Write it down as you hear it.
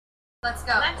Let's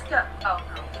go. Let's go. Oh,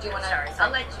 no. Do you want to? Sorry.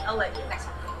 I'll let you. Next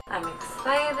one. I'm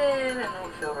excited and I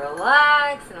feel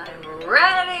relaxed and I'm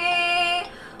ready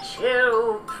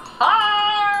to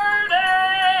party.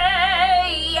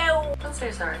 Let's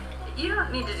say sorry. You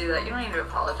don't need to do that. You don't need to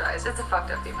apologize. It's a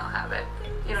fucked up female habit.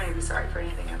 You don't need to be sorry for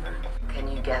anything ever.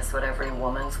 Can you guess what every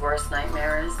woman's worst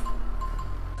nightmare is?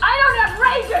 I don't have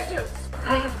razor juice!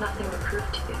 I have nothing to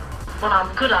prove to you. When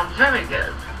I'm good, I'm very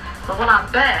good. But when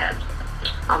I'm bad,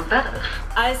 I'm better.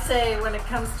 I say when it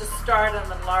comes to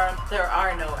stardom and Lauren, there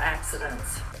are no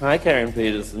accidents. Hi, Karen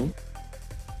Peterson.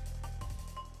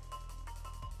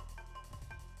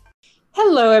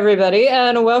 Hello, everybody,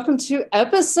 and welcome to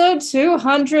episode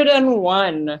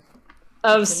 201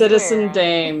 of Citizen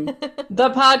Dame, the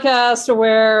podcast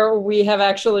where we have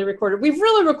actually recorded. We've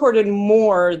really recorded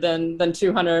more than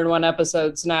 201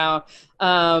 episodes now,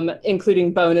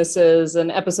 including bonuses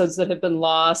and episodes that have been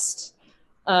lost.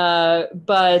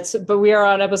 But we are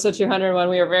on episode 201.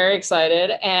 We are very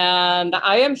excited, and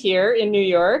I am here in New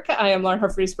York. I am Lauren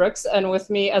Humphries Brooks, and with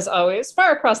me, as always,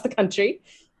 far across the country,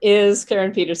 is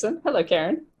Karen Peterson. Hello,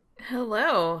 Karen.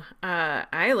 Hello.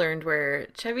 I learned where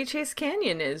Chevy Chase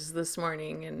Canyon is this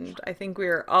morning, and I think we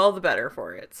are all the better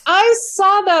for it. I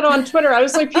saw that on Twitter. I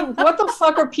was like, what the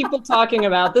fuck are people talking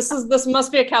about? This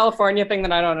must be a California thing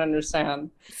that I don't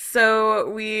understand. So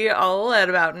we all at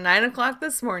about 9 o'clock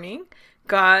this morning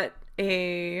got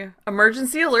a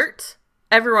emergency alert.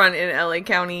 Everyone in LA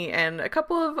County and a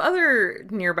couple of other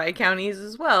nearby counties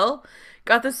as well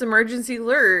got this emergency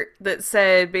alert that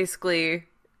said basically,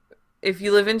 if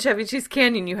you live in Chevy Chase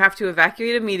Canyon, you have to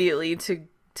evacuate immediately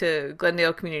to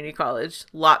Glendale Community College,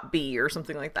 Lot B or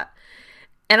something like that.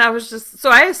 And I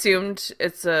assumed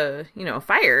it's a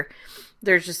fire.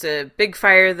 There's just a big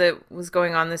fire that was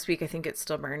going on this week. I think it's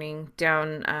still burning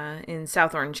down in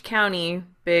South Orange County.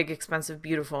 Big, expensive,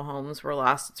 beautiful homes were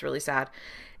lost. It's really sad.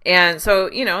 And so,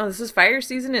 this is fire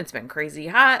season. It's been crazy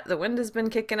hot. The wind has been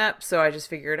kicking up. So I just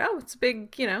figured, it's a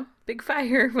big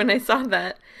fire when I saw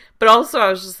that. But also I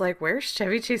was just like, where's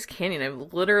Chevy Chase Canyon?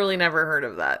 I've literally never heard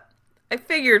of that. I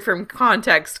figured from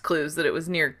context clues that it was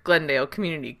near Glendale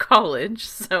Community College.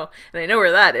 And I know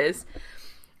where that is.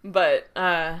 But,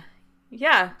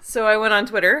 yeah, so I went on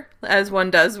Twitter, as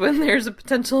one does when there's a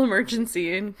potential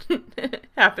emergency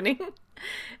happening,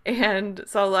 and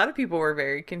saw a lot of people were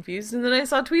very confused. And then I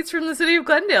saw tweets from the city of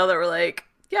Glendale that were like,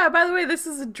 yeah, by the way, this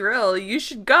is a drill. You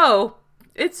should go.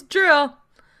 It's a drill.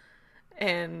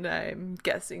 And I'm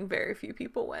guessing very few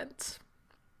people went.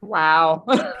 Wow.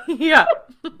 Yeah.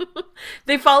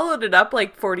 They followed it up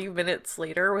like 40 minutes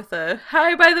later with a,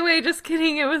 hi, by the way, just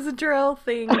kidding, it was a drill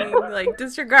thing, like,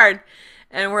 disregard.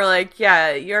 And we're like,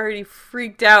 yeah, you already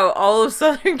freaked out all of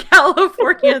Southern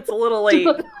California. It's a little late.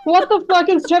 What the fuck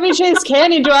is Chevy Chase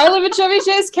Canyon? Do I live in Chevy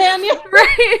Chase Canyon?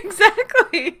 Right,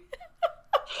 exactly.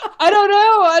 I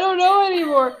don't know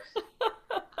anymore.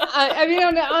 I mean,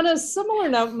 on a similar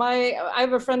note, I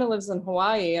have a friend who lives in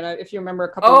Hawaii, and if you remember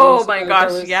a couple of years ago,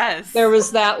 gosh, yes. There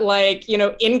was that,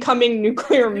 incoming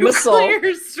nuclear missile.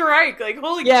 Nuclear strike,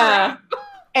 holy crap.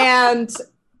 And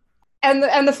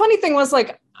the funny thing was,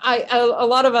 a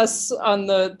lot of us on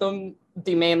the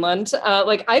mainland,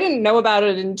 I didn't know about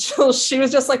it until she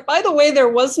was just like, by the way, there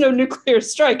was no nuclear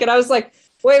strike. And I was like,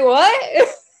 wait, what?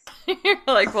 You're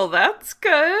like, well, that's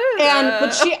good.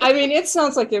 But it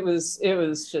sounds like it was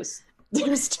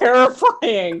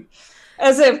terrifying.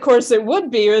 As of course it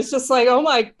would be. It was just like, oh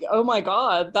my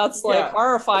God, that's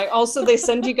horrifying. Also, they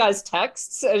send you guys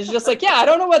texts. It's just like, yeah, I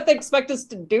don't know what they expect us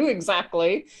to do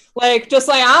exactly.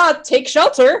 Take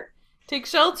shelter. Take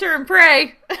shelter and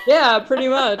pray. Yeah, pretty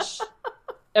much.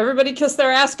 Everybody kiss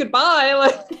their ass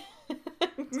goodbye.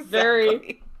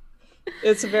 Exactly.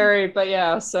 But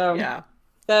yeah, so yeah.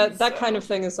 That kind of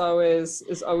thing is always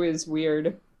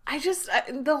weird.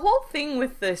 The whole thing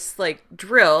with this,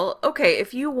 drill, okay,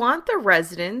 if you want the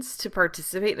residents to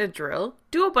participate in a drill,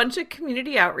 do a bunch of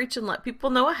community outreach and let people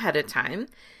know ahead of time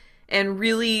and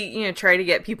really, try to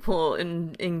get people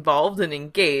involved and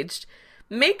engaged.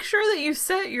 Make sure that you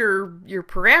set your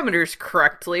parameters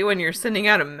correctly when you're sending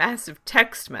out a massive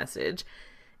text message.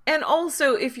 And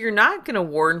also, if you're not going to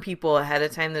warn people ahead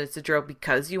of time that it's a drill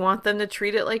because you want them to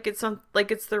treat it like it's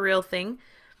the real thing,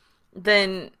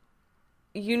 then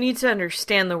you need to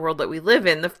understand the world that we live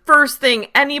in. The first thing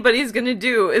anybody's going to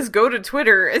do is go to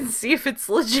Twitter and see if it's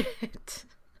legit.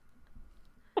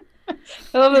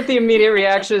 I love that the immediate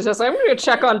reaction is just, I'm going to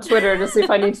check on Twitter to see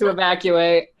if I need to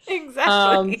evacuate.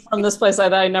 Exactly. From this place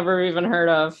that I never even heard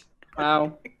of.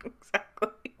 Wow.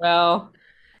 Exactly. Well,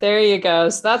 there you go.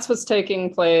 So that's what's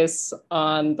taking place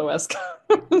on the West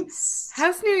Coast.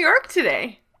 How's New York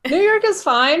today? New York is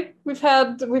fine.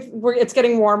 It's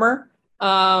getting warmer.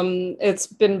 It's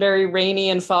been very rainy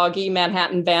and foggy.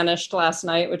 Manhattan vanished last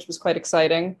night, which was quite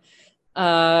exciting.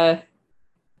 And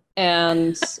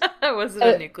Was it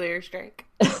a nuclear strike?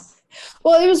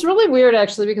 well, it was really weird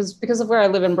actually because of where I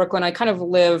live in Brooklyn. I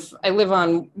live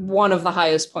on one of the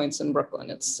highest points in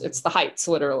Brooklyn. It's the Heights,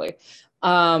 literally.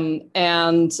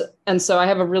 And so I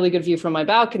have a really good view from my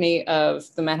balcony of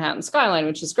the Manhattan skyline,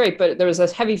 which is great, but there was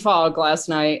a heavy fog last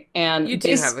night, and you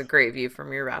do have a great view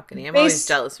from your balcony. I'm always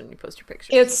jealous when you post your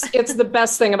pictures. It's the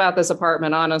best thing about this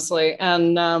apartment, honestly.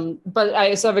 And but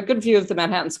I have a good view of the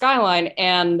Manhattan skyline,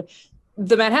 and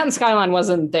the Manhattan skyline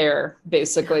wasn't there.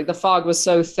 Basically, the fog was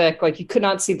so thick, like you could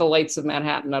not see the lights of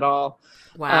Manhattan at all.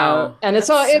 Wow, and it's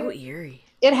so eerie.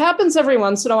 It happens every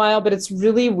once in a while, but it's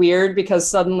really weird because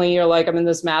suddenly you're like, I'm in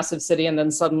this massive city, and then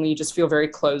suddenly you just feel very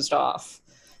closed off.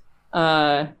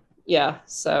 Yeah,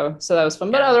 so that was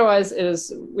fun. But otherwise,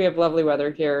 we have lovely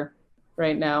weather here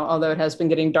right now, although it has been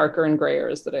getting darker and grayer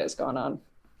as the day has gone on.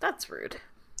 That's rude.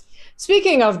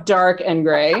 Speaking of dark and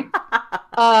gray,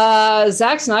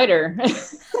 Zack Snyder.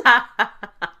 It's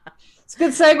a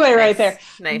good segue right there.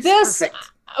 Nice. Perfect.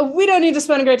 We don't need to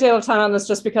spend a great deal of time on this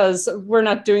just because we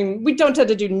don't tend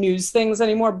to do news things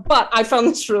anymore, but I found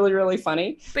this really, really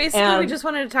funny. Basically, we just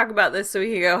wanted to talk about this so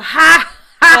we could go, ha!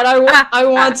 And I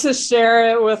want to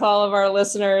share it with all of our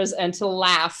listeners and to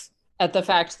laugh at the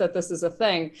fact that this is a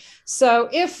thing. So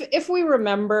if we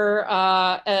remember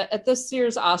at this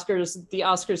year's Oscars, the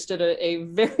Oscars did a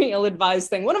very ill-advised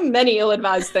thing, one of many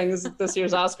ill-advised things at this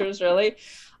year's Oscars, really.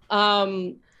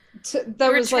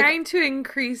 We're trying to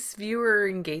increase viewer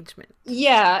engagement.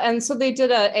 Yeah, and so they did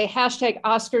a hashtag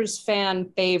Oscars fan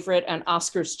favorite and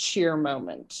Oscars cheer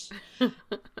moment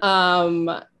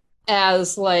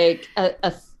as like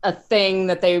a thing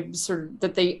that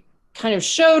they kind of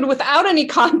showed without any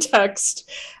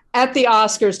context at the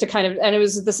Oscars to kind of, and it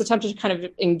was this attempt to kind of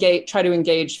try to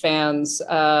engage fans,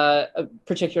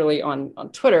 particularly on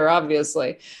Twitter,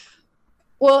 obviously.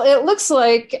 Well, it looks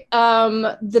like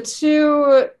the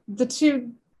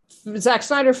two Zack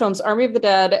Snyder films, Army of the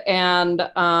Dead and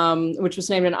which was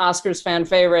named an Oscars fan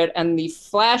favorite, and the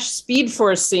Flash Speed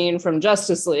Force scene from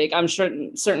Justice League, I'm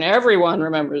certain everyone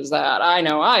remembers that. I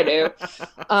know I do.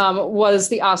 Was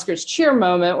the Oscars cheer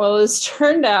moment. Well, it's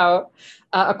turned out,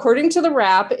 according to the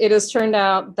Wrap, it has turned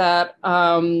out that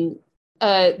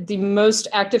the most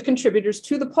active contributors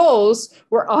to the polls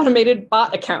were automated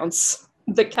bot accounts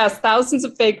that cast thousands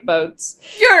of fake votes.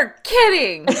 You're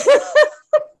kidding!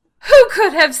 Who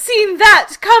could have seen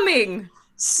that coming?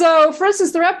 So, for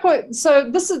instance, the Wrap point. So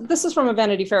this is from a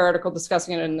Vanity Fair article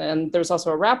discussing it, and there's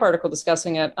also a Wrap article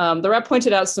discussing it. The Wrap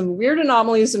pointed out some weird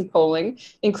anomalies in polling,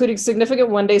 including significant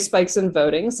one-day spikes in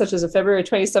voting, such as a February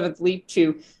 27th leap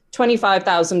to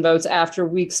 25,000 votes after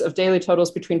weeks of daily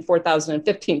totals between 4,000 and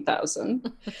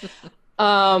 15,000.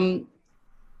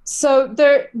 So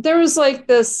there was like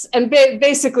this, and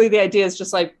basically the idea is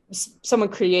just like someone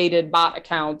created bot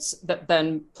accounts that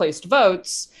then placed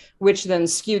votes, which then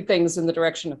skewed things in the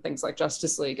direction of things like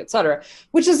Justice League, et cetera,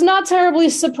 which is not terribly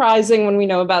surprising when we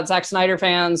know about Zack Snyder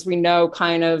fans. We know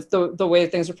kind of the way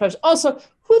things are pushed. Also,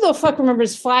 who the fuck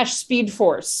remembers Flash Speed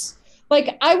Force?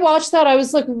 Like, I watched that, I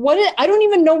was like, I don't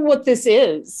even know what this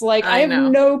is. Like, I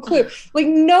have no clue. Like,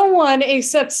 no one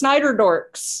except Snyder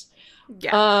dorks.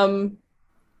 Yeah.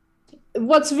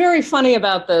 What's very funny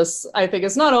about this, I think,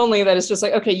 is not only that it's just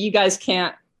like, okay, you guys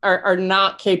are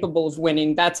not capable of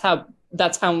winning. That's how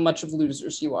much of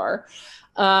losers you are.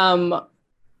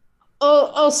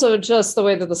 Also, just the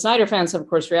way that the Snyder fans have, of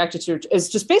course, reacted to it is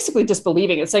just basically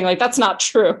disbelieving it, saying like, that's not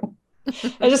true.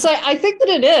 I just like, I think that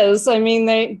it is. I mean,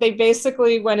 they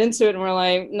basically went into it and were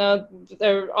like, no,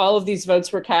 all of these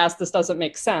votes were cast. This doesn't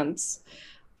make sense.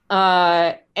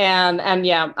 And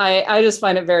yeah, I just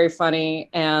find it very funny,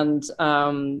 and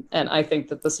I think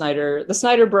that the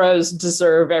Snyder Bros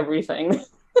deserve everything.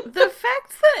 The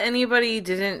fact that anybody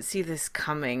didn't see this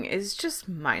coming is just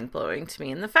mind-blowing to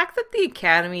me, and the fact that the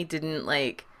Academy didn't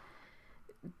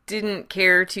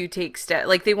care to take steps,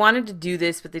 like they wanted to do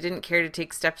this, but they didn't care to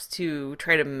take steps to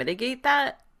try to mitigate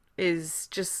that, is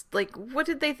just like, what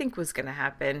did they think was going to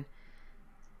happen?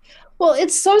 Well,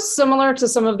 it's so similar to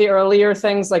some of the earlier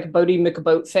things like Bodie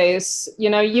McBoatface.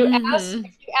 You know, if you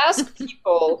ask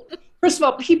people, first of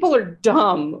all, people are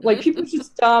dumb. Like, people are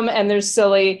just dumb and they're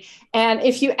silly. And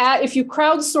if you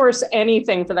crowdsource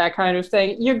anything for that kind of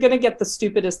thing, you're going to get the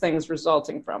stupidest things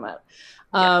resulting from it.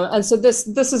 And so this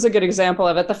is a good example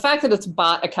of it. The fact that it's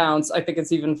bot accounts, I think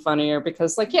it's even funnier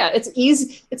because, like, yeah, it's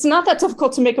easy. It's not that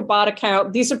difficult to make a bot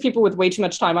account. These are people with way too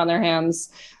much time on their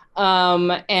hands.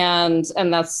 And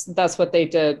that's what they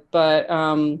did. But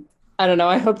I don't know.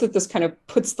 I hope that this kind of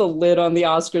puts the lid on the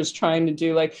Oscars trying to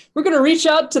do like, we're going to reach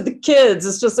out to the kids.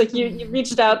 It's just like you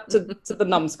reached out to the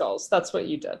numbskulls. That's what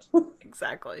you did.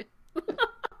 Exactly.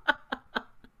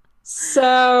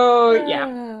 So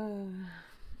yeah.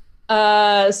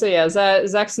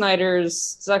 Zack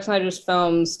Snyder's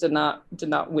films did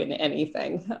not win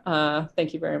anything.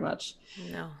 Thank you very much.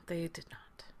 No, they did not.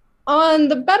 On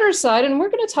the better side, and we're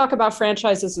going to talk about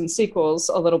franchises and sequels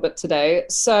a little bit today.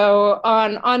 So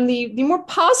on the more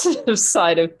positive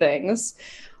side of things,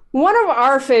 one of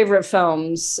our favorite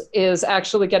films is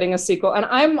actually getting a sequel, and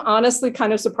I'm honestly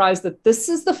kind of surprised that this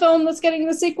is the film that's getting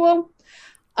the sequel.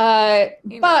 But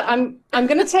I'm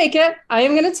going to take it. I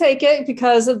am going to take it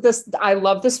because of this. I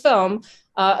love this film.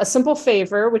 A Simple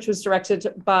Favor, which was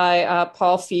directed by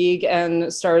Paul Feig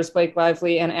and stars Blake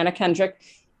Lively and Anna Kendrick,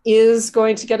 is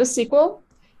going to get a sequel.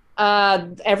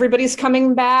 Everybody's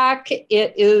coming back.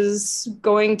 It is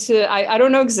going to, I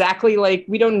don't know exactly, like,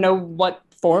 we don't know what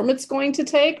form it's going to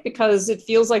take because it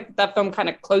feels like that film kind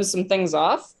of closed some things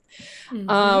off.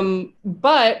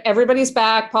 But everybody's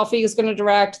back. Paul Feig is going to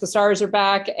direct. The stars are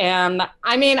back. And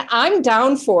I mean, I'm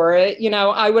down for it. You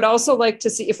know, I would also like to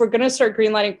see, if we're going to start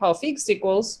greenlighting Paul Feig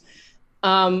sequels,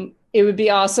 it would be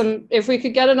awesome if we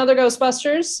could get another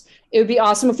Ghostbusters. It would be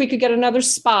awesome if we could get another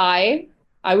Spy.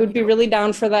 I would be really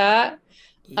down for that.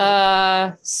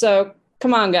 So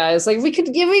come on, guys. Like, if we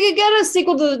could get a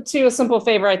sequel to A Simple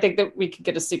Favor, I think that we could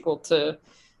get a sequel to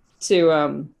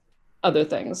other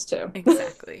things too.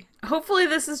 Exactly. Hopefully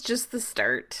this is just the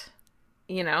start,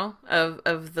 you know,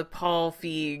 of the Paul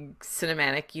Feig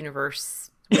cinematic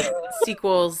universe with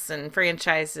sequels and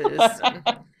franchises.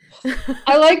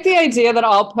 I like the idea that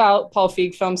all Paul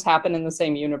Feig films happen in the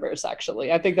same universe,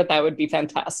 actually. I think that would be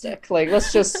fantastic. Like,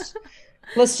 let's just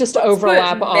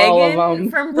overlap all Megan of them.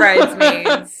 From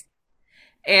Bridesmaids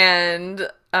and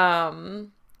oh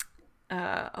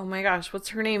my gosh, what's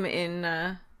her name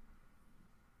in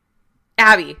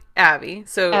Abby.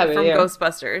 So Abby, from yeah.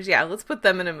 Ghostbusters. Yeah, let's put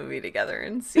them in a movie together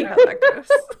and see how that goes.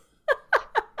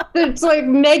 It's like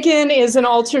Megan is an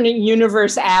alternate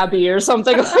universe Abby or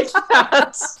something like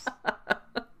that.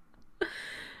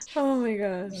 Oh my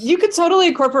gosh. You could totally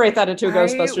incorporate that into a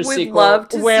Ghostbusters would sequel love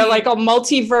to where see- like a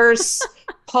multiverse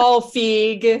Paul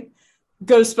Feig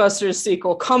Ghostbusters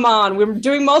sequel. Come on, we're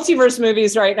doing multiverse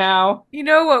movies right now. You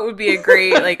know what would be a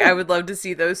great, like, I would love to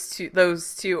see those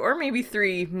two, or maybe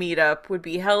three meet up, would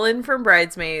be Helen from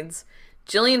Bridesmaids,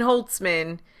 Gillian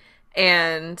Holtzman,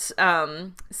 and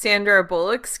Sandra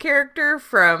Bullock's character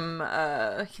from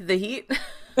The Heat.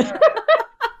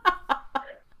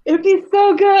 It'd be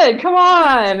so good. Come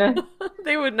on.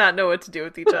 They would not know what to do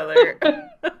with each other.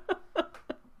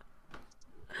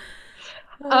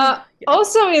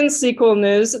 Also in sequel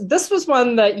news, this was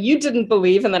one that you didn't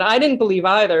believe and that I didn't believe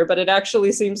either, but it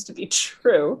actually seems to be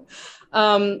true.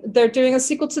 They're doing a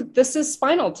sequel to This Is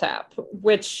Spinal Tap,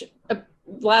 which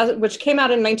came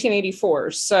out in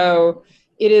 1984. So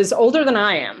it is older than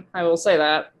I am. I will say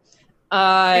that.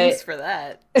 Thanks for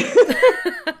that.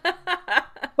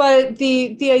 But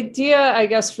the idea, I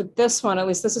guess, for this one, at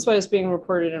least this is what is being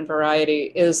reported in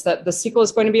Variety, is that the sequel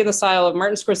is going to be in the style of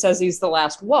Martin Scorsese's The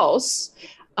Last Waltz,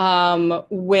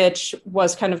 which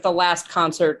was kind of the last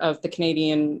concert of the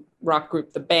Canadian rock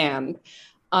group The Band,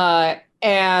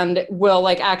 and will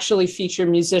like actually feature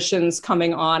musicians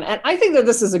coming on. And I think that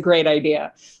this is a great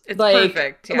idea. It's like,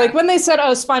 perfect. Yeah. Like when they said,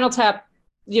 "Oh, Spinal Tap,"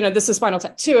 you know, this is Spinal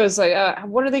Tap 2. I was like,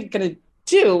 what are they going to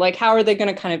do? Like, how are they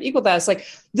going to kind of equal that? It's like,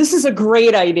 this is a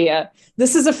great idea.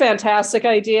 This is a fantastic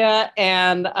idea.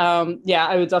 And yeah,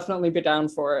 I would definitely be down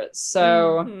for it.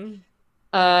 So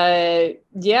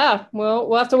yeah,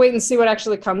 we'll have to wait and see what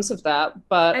actually comes of that.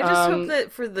 But I just hope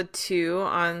that for the 2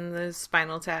 on the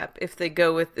Spinal Tap, if they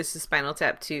go with This Is Spinal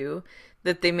Tap 2,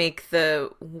 that they make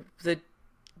the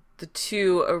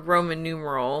 2 Roman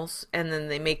numerals and then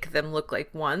they make them look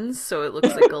like ones, so it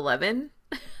looks like 11.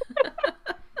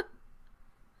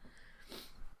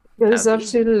 Goes up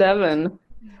to 11.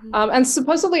 And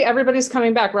supposedly everybody's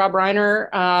coming back. Rob Reiner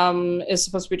is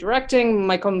supposed to be directing.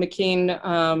 Michael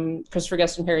McKean, Christopher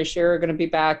Guest, and Harry Shearer are going to be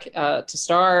back to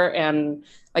star. And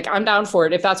like, I'm down for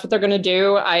it. If that's what they're going to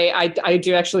do, I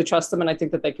do actually trust them, and I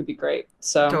think that they could be great.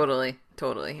 So Totally,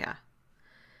 yeah.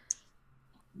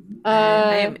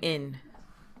 I am in.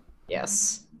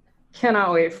 Yes.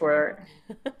 Cannot wait for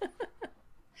it.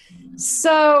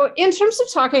 So in terms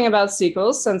of talking about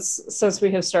sequels, since we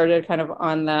have started kind of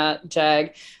on that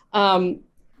jag, one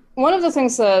of the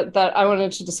things that I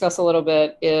wanted to discuss a little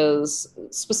bit is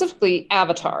specifically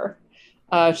Avatar.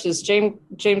 which is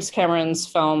James Cameron's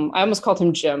film. I almost called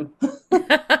him Jim.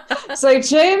 It's like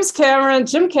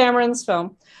Jim Cameron's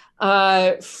film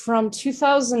from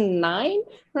 2009,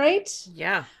 right?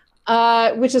 Yeah.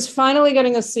 Which is finally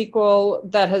getting a sequel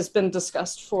that has been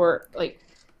discussed for like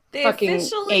They fucking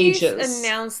officially ages.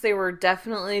 announced they were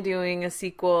definitely doing a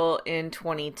sequel in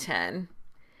 2010.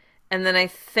 And then I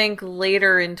think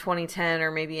later in 2010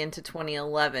 or maybe into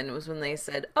 2011 was when they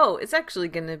said, "Oh, it's actually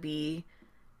going to be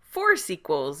 4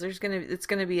 sequels. It's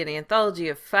going to be an anthology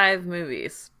of 5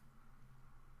 movies."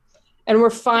 And we're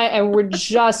fine. And we're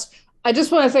just, I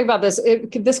just want to think about this.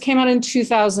 This came out in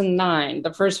 2009.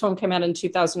 The first film came out in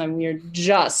 2009. We are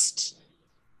just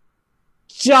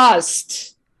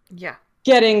Yeah.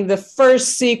 getting the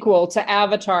first sequel to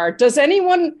Avatar. Does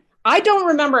anyone, I don't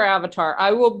remember Avatar.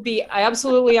 I will be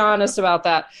absolutely honest about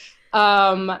that.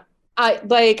 I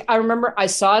remember I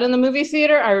saw it in the movie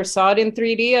theater. I saw it in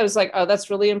 3D. I was like, oh,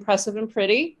 that's really impressive and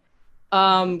pretty.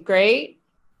 Great.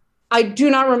 I do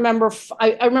not remember.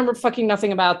 I remember fucking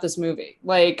nothing about this movie.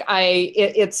 Like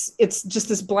it's just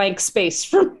this blank space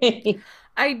for me.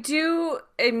 I do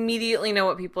immediately know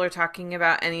what people are talking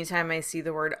about anytime I see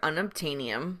the word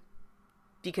unobtainium,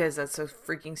 because that's so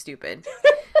freaking stupid.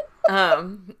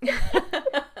 That's the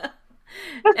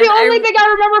only thing I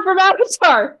remember from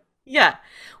Avatar. Yeah.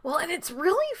 Well, and it's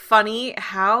really funny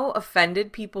how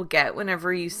offended people get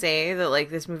whenever you say that, like,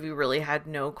 this movie really had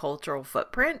no cultural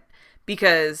footprint,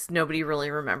 because nobody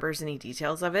really remembers any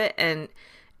details of it.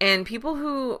 And people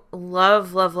who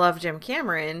love Jim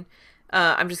Cameron,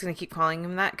 I'm just going to keep calling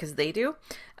him that because they do,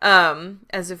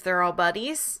 as if they're all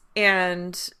buddies.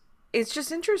 And it's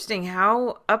just interesting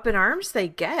how up in arms they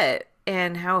get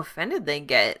and how offended they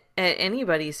get at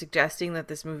anybody suggesting that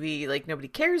this movie, like, nobody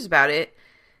cares about it.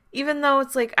 Even though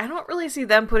it's like, I don't really see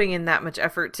them putting in that much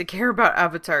effort to care about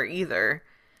Avatar either.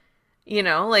 You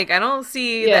know, like, I don't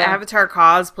see the Avatar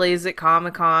cosplays at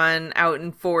Comic-Con out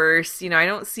in force. You know, I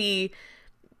don't see,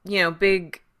 you know,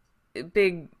 big,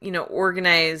 you know,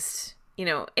 organized, you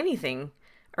know, anything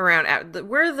around.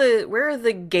 Where are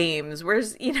the games?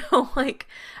 Where's, you know, like,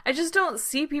 I just don't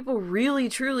see people really,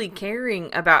 truly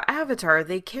caring about Avatar.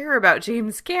 They care about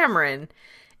James Cameron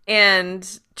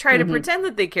and try to pretend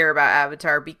that they care about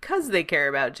Avatar because they care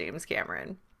about James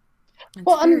Cameron.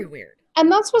 It's very weird.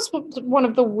 And that's what's one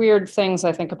of the weird things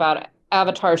I think about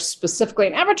Avatar specifically.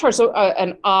 And Avatar's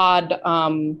an odd,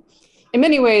 in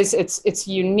many ways, it's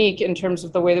unique in terms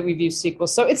of the way that we view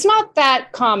sequels. So it's not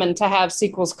that common to have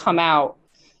sequels come out,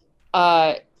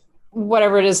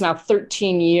 whatever it is now,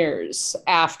 13 years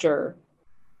after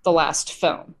the last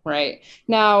film, right?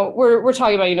 Now, we're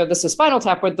talking about, you know, this is Spinal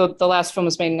Tap, where the last film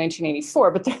was made in 1984,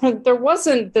 but there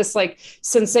wasn't this, like,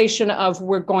 sensation of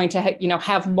we're going to, you know,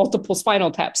 have multiple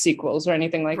Spinal Tap sequels or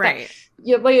anything like that.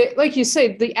 Yeah, like you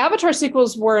say, the Avatar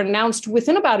sequels were announced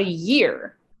within about a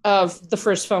year of the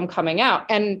first film coming out,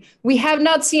 and we have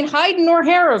not seen hide nor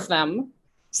hair of them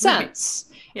since.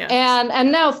 Yeah.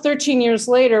 And now 13 years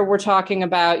later, we're talking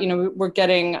about, you know, we're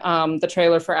getting the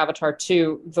trailer for Avatar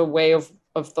 2, The Way of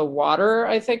the Water,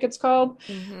 I think it's called.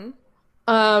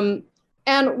 And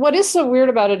what is so weird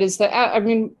about it is that, I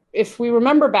mean, if we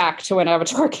remember back to when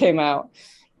Avatar came out,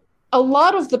 a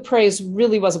lot of the praise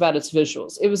really was about its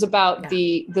visuals. It was about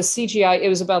the CGI. It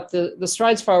was about the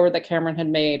strides forward that Cameron had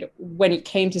made when it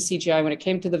came to CGI, when it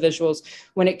came to the visuals,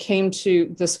 when it came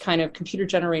to this kind of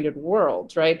computer-generated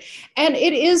world, right? And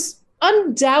it is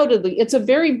undoubtedly, it's a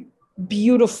very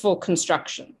beautiful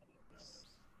construction.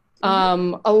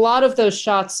 A lot of those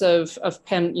shots of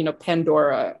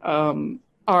Pandora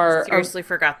are seriously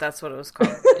forgot that's what it was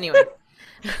called. Anyway,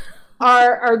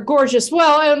 are gorgeous.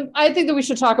 Well, and I think that we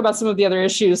should talk about some of the other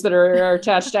issues that are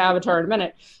attached to Avatar in a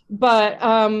minute. But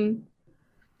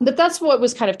that's what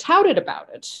was kind of touted about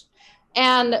it.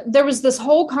 And there was this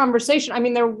whole conversation. I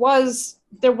mean, there was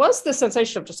this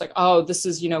sensation of just like, oh, this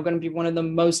is, you know, going to be one of the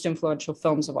most influential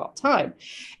films of all time.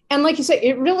 And like you say,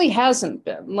 it really hasn't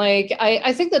been. Like,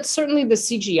 I think that certainly the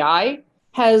CGI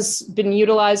has been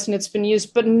utilized and it's been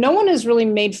used, but no one has really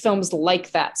made films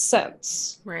like that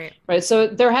since. Right. So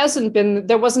there wasn't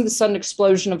the sudden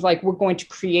explosion of like, we're going to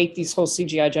create these whole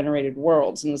CGI generated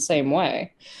worlds in the same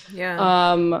way.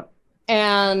 Yeah.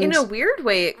 And in a weird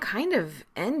way, it kind of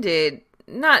ended,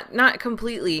 not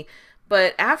completely,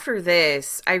 but after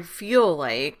this, I feel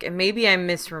like, and maybe I'm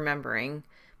misremembering,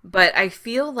 but I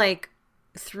feel like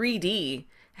 3D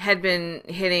had been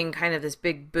hitting kind of this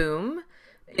big boom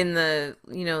in the,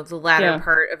 you know, the latter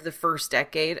part of the first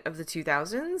decade of the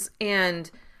 2000s. And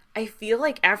I feel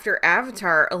like after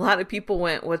Avatar, a lot of people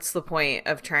went, what's the point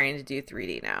of trying to do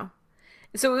 3D now?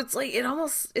 So it's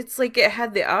like it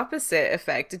had the opposite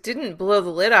effect. It didn't blow the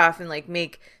lid off and like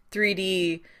make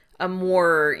 3D a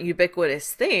more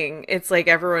ubiquitous thing. It's like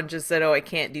everyone just said, "Oh, I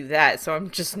can't do that, so I'm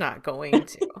just not going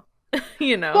to."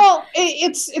 You know? Well,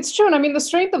 it's true, and I mean the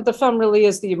strength of the film really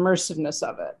is the immersiveness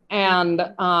of it, and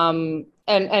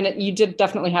you did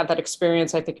definitely have that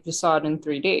experience. I think if you saw it in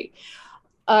 3D,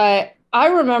 I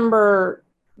remember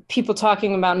people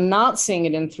talking about not seeing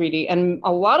it in 3D, and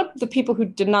a lot of the people who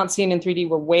did not see it in 3D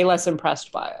were way less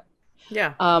impressed by it.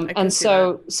 Yeah, and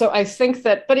so I think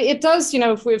that, but it does,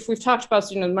 if we've talked about,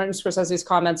 Martin Scorsese's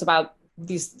comments about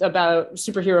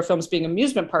superhero films being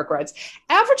amusement park rides.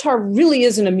 Avatar really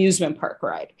is an amusement park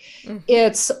ride. Mm-hmm.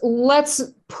 It's let's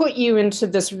put you into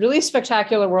this really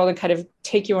spectacular world and kind of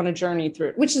take you on a journey through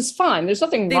it, which is fine. There's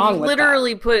nothing wrong with that. They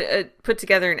literally put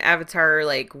together an Avatar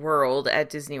like world at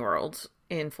Disney World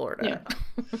in Florida.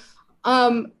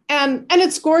 Yeah. And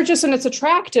it's gorgeous and it's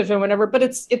attractive and whatever, but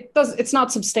it's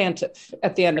not substantive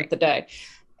at the end of the day.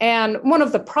 And one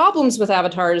of the problems with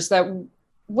Avatar is that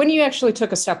when you actually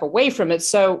took a step away from it,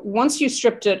 so once you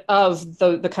stripped it of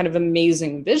the kind of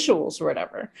amazing visuals or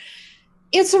whatever,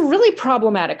 it's a really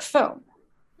problematic film.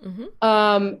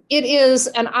 Mm-hmm. It is,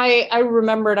 and I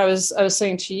remembered I was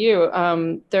saying to you,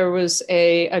 there was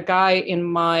a guy in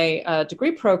my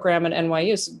degree program at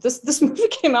NYU. So this movie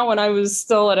came out when I was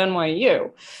still at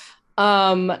NYU,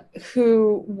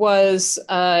 who was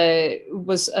a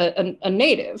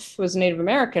Native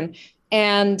American.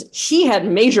 And he had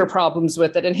major problems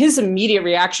with it. And his immediate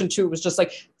reaction to it was just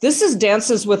like, this is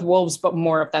Dances with Wolves, but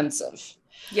more offensive.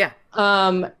 Yeah.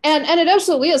 And it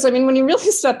absolutely is. I mean, when you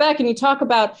really step back and you talk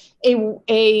about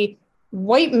a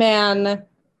white man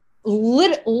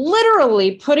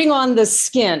literally putting on the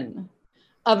skin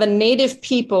of a native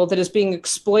people that is being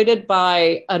exploited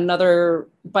by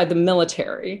the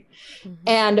military, mm-hmm.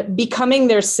 and becoming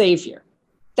their savior.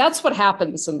 That's what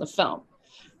happens in the film,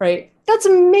 right? That's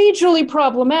majorly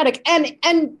problematic. And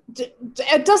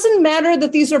it doesn't matter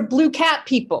that these are blue cat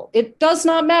people. It does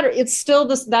not matter. It's still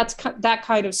that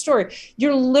kind of story.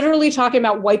 You're literally talking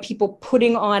about white people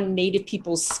putting on native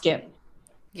people's skin.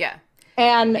 Yeah.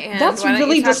 And that's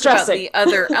really distressing. About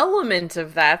the other element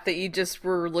of that you just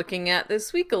were looking at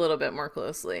this week a little bit more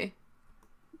closely.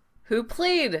 Who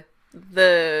played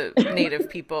the native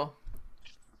people?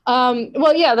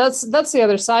 Well, yeah, that's the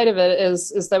other side of it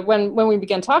is that when we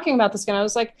began talking about this again, I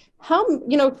was like,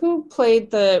 who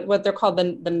played what they're called the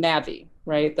Na'vi,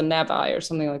 right? The Na'vi or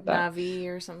something like that. Na'vi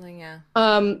or something, yeah.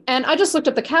 And I just looked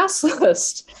at the cast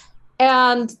list,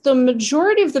 and the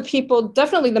majority of the people,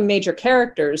 definitely the major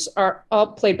characters, are all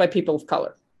played by people of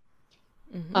color.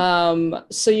 Mm-hmm.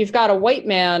 So you've got a white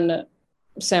man,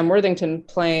 Sam Worthington,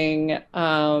 playing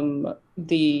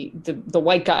the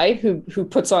white guy who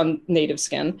puts on native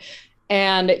skin,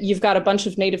 and you've got a bunch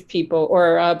of native people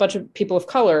or a bunch of people of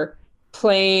color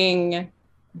playing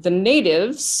the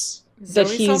natives.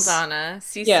 Zoe Saldana,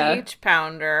 CCH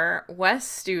Pounder, Wes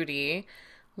Studi,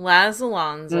 Laz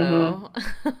Alonso.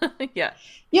 Mm-hmm.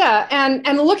 Yeah,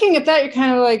 and looking at that, you're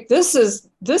kind of like, this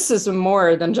is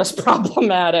more than just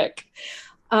problematic.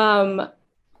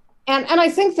 And I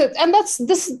think that, and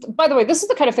this, by the way, this is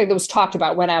the kind of thing that was talked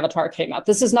about when Avatar came out.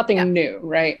 This is nothing new,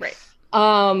 right? Right.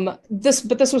 This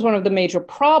was one of the major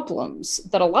problems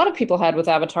that a lot of people had with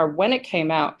Avatar when it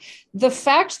came out. The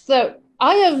fact that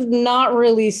I have not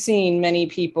really seen many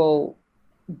people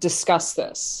discuss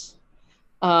this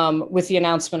with the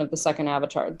announcement of the second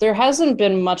Avatar. There hasn't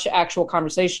been much actual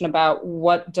conversation about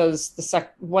what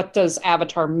does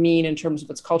Avatar mean in terms of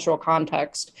its cultural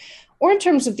context, or in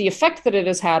terms of the effect that it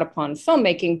has had upon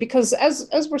filmmaking, because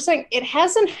as we're saying, it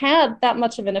hasn't had that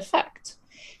much of an effect.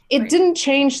 It didn't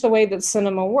change the way that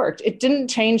cinema worked. It didn't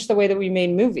change the way that we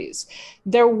made movies.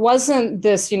 There wasn't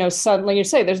this, sudden, like you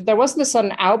say, there wasn't this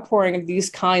sudden outpouring of these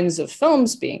kinds of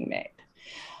films being made.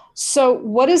 So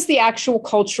what is the actual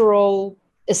cultural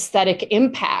aesthetic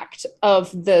impact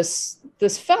of this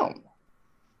film?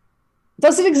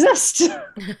 Does it exist?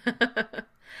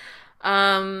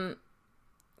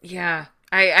 Yeah,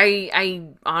 I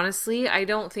honestly, I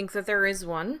don't think that there is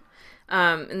one.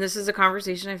 And this is a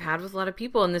conversation I've had with a lot of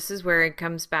people, and this is where it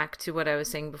comes back to what I was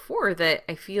saying before, that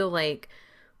I feel like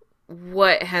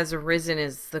what has arisen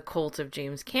is the cult of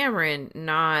James Cameron,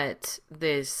 not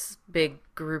this big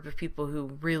group of people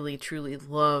who really, truly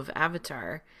love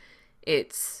Avatar.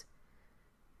 It's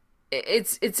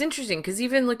interesting, because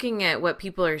even looking at what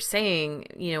people are saying,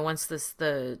 once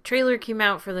the trailer came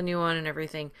out for the new one and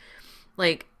everything,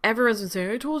 like, everyone's been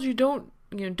saying, I told you, don't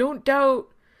doubt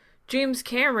James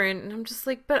Cameron. And I'm just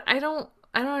like, but I don't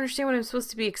understand what I'm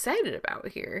supposed to be excited about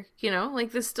here.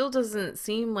 Like, this still doesn't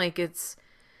seem like it's,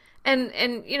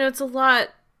 And you know, it's a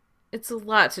lot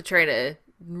to try to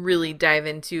really dive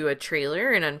into a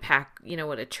trailer and unpack, you know,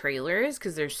 what a trailer is,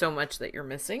 because there's so much that you're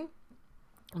missing.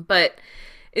 But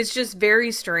it's just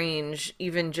very strange,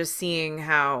 even just seeing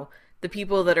how the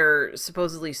people that are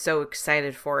supposedly so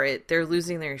excited for it, they're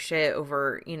losing their shit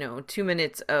over, you know, 2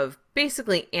 minutes of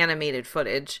basically animated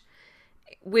footage,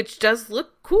 which does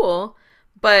look cool,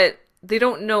 but they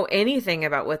don't know anything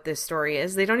about what this story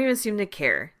is. They don't even seem to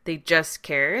care. They just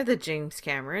care that James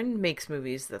Cameron makes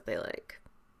movies that they like.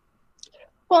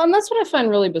 Well, and that's what I find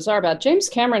really bizarre about James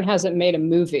Cameron hasn't made a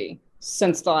movie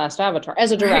since the last Avatar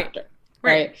as a director.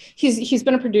 Right. He's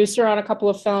been a producer on a couple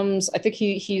of films. I think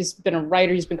he's been a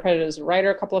writer. He's been credited as a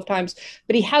writer a couple of times,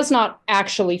 but he has not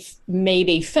actually made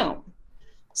a film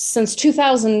since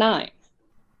 2009.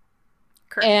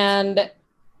 Correct.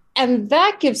 And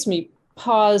that gives me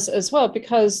pause as well,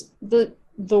 because the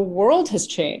world has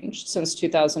changed since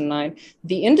 2009.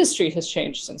 The industry has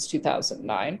changed since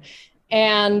 2009.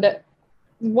 And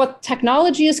what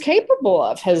technology is capable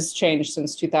of has changed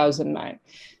since 2009.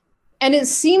 And it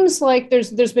seems like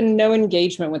there's been no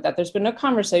engagement with that. There's been no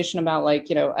conversation about, like,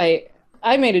 you know,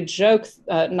 I made a joke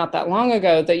not that long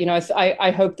ago that, you know,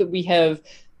 I hope that we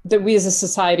as a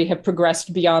society have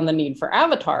progressed beyond the need for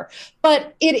Avatar.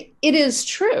 But it is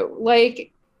true.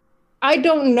 Like, I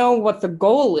don't know what the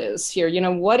goal is here. You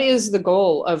know, what is the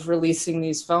goal of releasing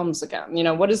these films again? You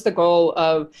know, what is the goal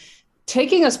of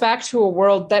taking us back to a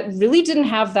world that really didn't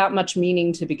have that much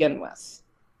meaning to begin with?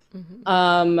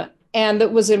 Mm-hmm. And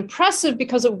that was impressive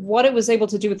because of what it was able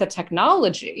to do with the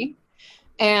technology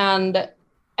and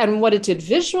what it did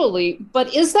visually.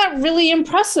 But is that really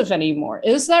impressive anymore?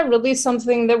 Is that really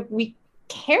something that we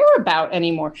care about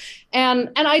anymore?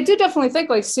 And I did definitely think,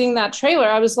 like, seeing that trailer,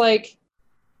 I was like,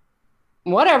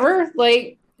 whatever,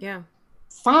 like, yeah,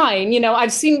 fine. You know,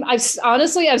 I've seen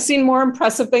more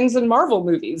impressive things in Marvel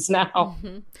movies now.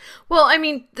 Mm-hmm. Well, I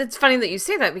mean, it's funny that you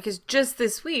say that, because just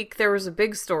this week there was a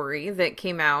big story that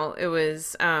came out. It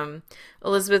was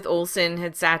Elizabeth Olsen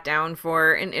had sat down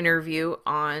for an interview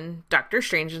on Doctor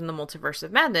Strange in the Multiverse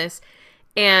of Madness,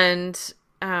 and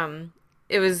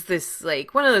it was this,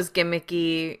 like, one of those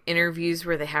gimmicky interviews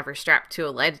where they have her strapped to a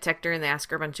lie detector and they ask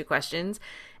her a bunch of questions,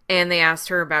 and they asked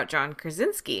her about John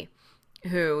Krasinski,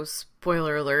 who,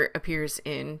 spoiler alert, appears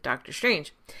in Doctor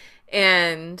Strange.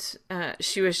 And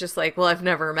she was just like, well, I've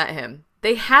never met him.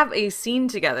 They have a scene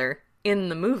together in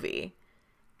the movie.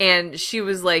 And she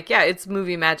was like, yeah, it's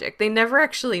movie magic. They never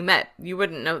actually met. You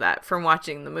wouldn't know that from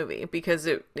watching the movie, because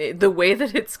the way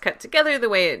that it's cut together, the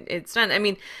way it's done. I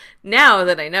mean, now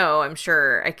that I know, I'm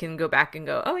sure I can go back and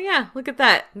go, oh yeah, look at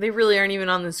that. They really aren't even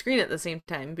on the screen at the same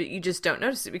time, but you just don't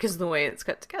notice it because of the way it's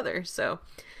cut together. So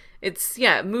it's,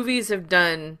 yeah, movies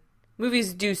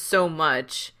do so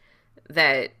much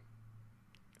that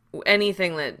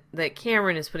anything that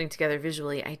Cameron is putting together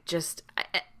visually, I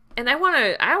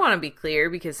want to be clear,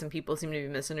 because some people seem to be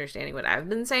misunderstanding what I've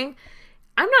been saying.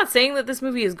 I'm not saying that this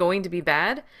movie is going to be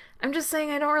bad. I'm just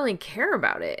saying I don't really care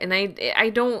about it, and I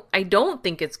don't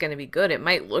think it's going to be good. It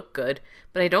might look good,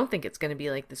 but I don't think it's going to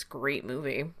be like this great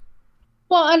movie.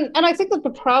 Well, and I think that the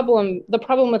problem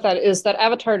with that is that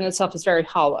Avatar in itself is very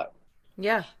hollow.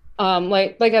 Yeah.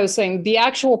 Like I was saying, the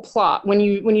actual plot, when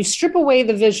you strip away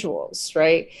the visuals,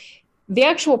 right, the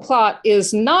actual plot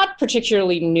is not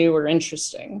particularly new or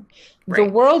interesting. Right.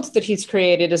 The world that he's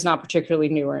created is not particularly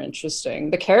new or interesting.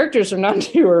 The characters are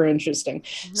not new or interesting.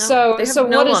 No, they have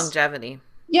no longevity.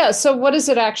 Yeah. So what does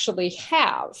it actually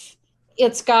have?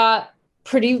 It's got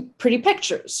pretty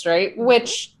pictures, right? Mm-hmm.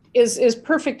 Which is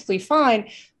perfectly fine,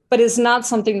 but is not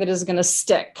something that is going to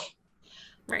stick.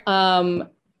 Right.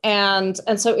 And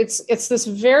so it's this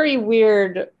very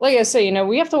weird, like I say, you know,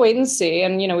 we have to wait and see.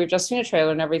 And, you know, we've just seen a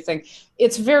trailer and everything.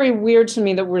 It's very weird to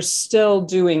me that we're still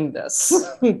doing this,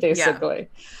 basically.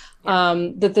 Yeah.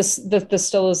 That this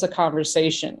still is a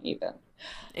conversation even.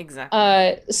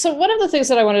 Exactly. So one of the things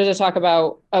that I wanted to talk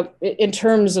about in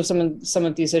terms of some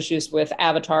of these issues with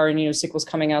Avatar and, you know, sequels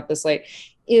coming out this late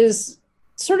is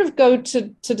sort of go to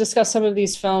discuss some of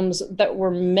these films that were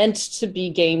meant to be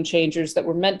game changers, that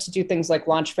were meant to do things like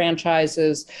launch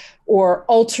franchises or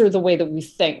alter the way that we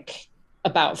think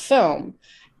about film,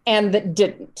 and that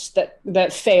didn't,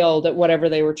 that failed at whatever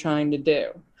they were trying to do.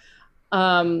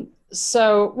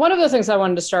 So one of the things I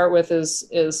wanted to start with is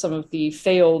some of the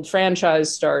failed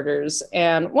franchise starters.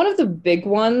 And one of the big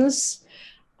ones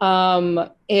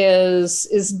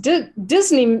is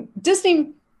Disney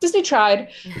tried.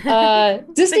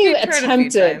 Disney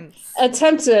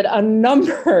attempted a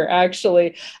number,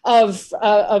 actually, of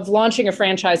launching a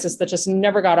franchises that just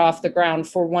never got off the ground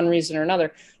for one reason or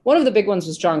another. One of the big ones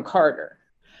was John Carter.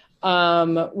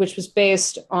 which was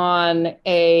based on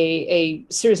a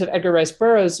series of Edgar Rice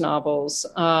Burroughs novels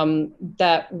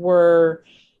that were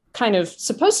kind of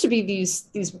supposed to be these.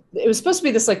 It was supposed to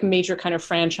be this like major kind of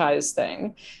franchise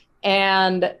thing,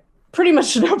 and pretty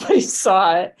much nobody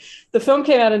saw it. The film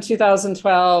came out in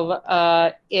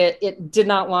 2012. It did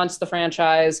not launch the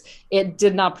franchise. It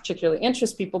did not particularly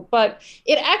interest people, but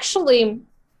it actually,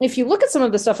 if you look at some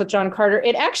of the stuff with John Carter,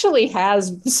 it actually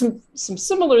has some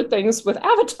similar things with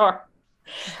Avatar.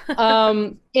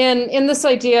 In this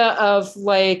idea of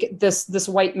like this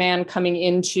white man coming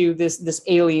into this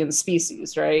alien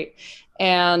species, right?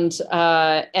 And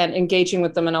engaging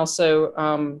with them, and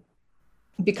also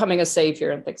becoming a savior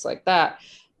and things like that.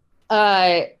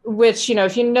 Which, you know,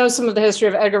 if you know some of the history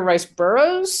of Edgar Rice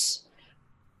Burroughs,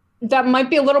 that might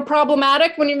be a little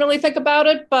problematic when you really think about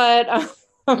it. But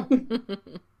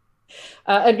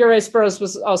Edgar Rice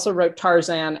Burroughs also wrote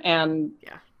Tarzan, and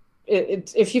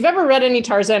if you've ever read any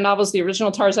Tarzan novels, the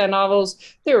original Tarzan novels,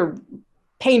 they were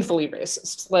painfully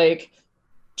racist, like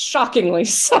shockingly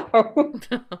so.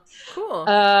 Cool.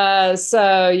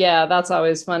 So yeah, that's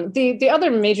always fun. The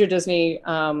other major Disney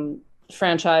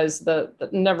franchise that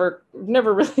never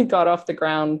really got off the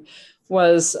ground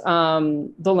was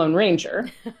The Lone Ranger,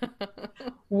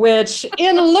 which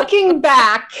in looking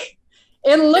back,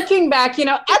 you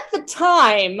know, at the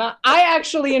time, I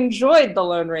actually enjoyed The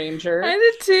Lone Ranger. I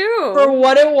did too. For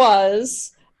what it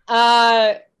was.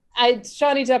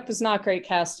 Johnny Depp was not great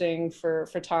casting for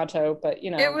Tonto, but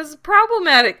you know, it was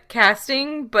problematic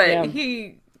casting, but yeah.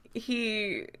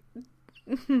 he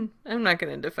I'm not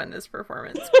going to defend his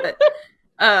performance, but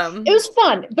it was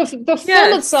fun. The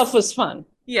film itself was fun.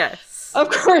 Yes. Of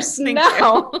course. Thank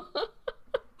now you.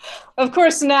 Of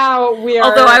course now we are.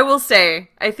 Although I will say,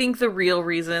 I think the real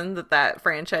reason that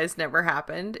franchise never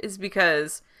happened is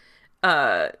because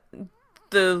the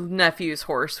nephew's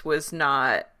horse was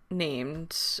not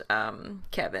named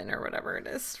Kevin or whatever it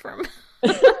is from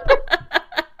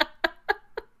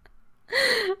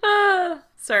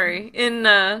sorry, in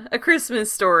A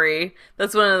Christmas Story,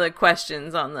 that's one of the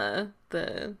questions on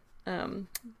the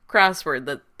crossword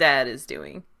that Dad is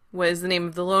doing. What is the name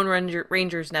of the Lone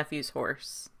Ranger's nephew's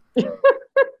horse?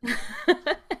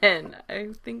 And I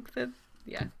think that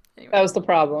anyway. That was the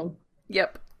problem.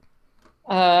 Yep.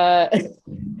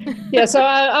 Yeah, so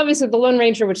obviously The Lone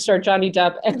Ranger, which starred Johnny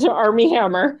Depp and Armie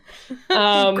Hammer.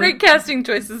 Great casting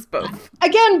choices, both.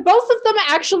 Again, both of them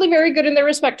actually very good in their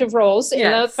respective roles in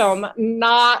the film.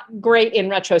 Not great in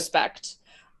retrospect.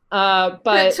 But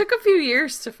it took a few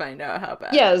years to find out how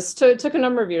bad. Yes, it took a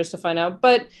number of years to find out.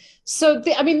 But so,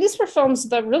 these were films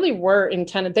that really were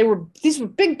intended. These were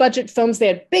big budget films. They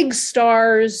had big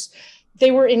stars. They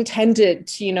were intended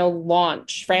to, you know,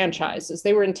 launch franchises.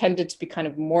 They were intended to be kind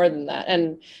of more than that.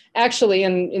 And actually,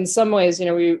 in some ways, you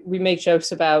know, we make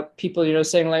jokes about people, you know,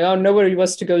 saying like, oh, nobody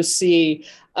wants to go see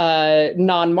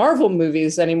non-Marvel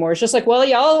movies anymore. It's just like, well,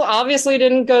 y'all obviously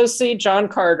didn't go see John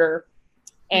Carter.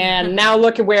 And now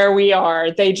look at where we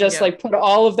are. They just like put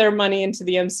all of their money into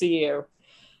the MCU.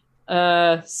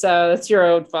 So it's your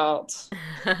own fault.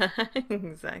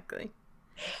 Exactly.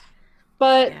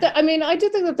 But I do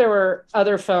think that there were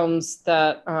other films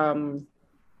that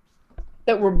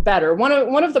that were better.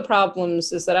 One of the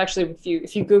problems is that actually,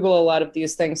 if you Google a lot of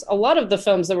these things, a lot of the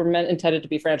films that were intended to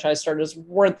be franchise starters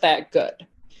weren't that good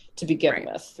to begin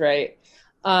with, right?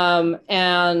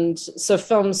 And so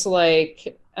films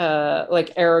like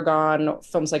Aragon,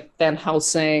 films like Van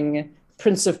Helsing,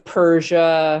 Prince of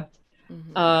Persia,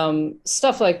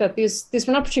 stuff like that. These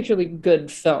were not particularly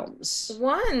good films.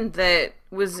 One that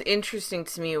was interesting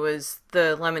to me was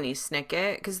the Lemony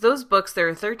Snicket, because those books, there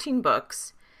are 13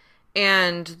 books,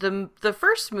 and the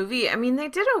first movie, I mean, they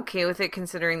did okay with it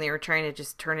considering they were trying to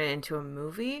just turn it into a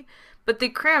movie, but they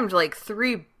crammed like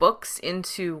 3 books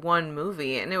into one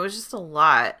movie, and it was just a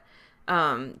lot.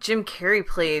 Jim Carrey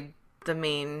played the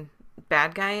main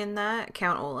bad guy in that,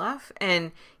 Count Olaf,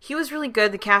 and he was really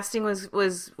good. The casting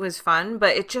was fun,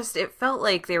 but it felt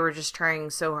like they were just trying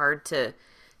so hard to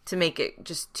make it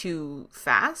just too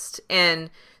fast, and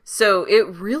so it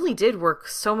really did work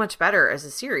so much better as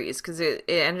a series, because it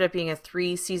ended up being a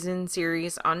 3-season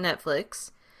series on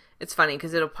Netflix. It's funny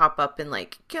because it'll pop up in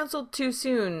like canceled too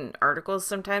soon articles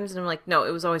sometimes, and I'm like, no,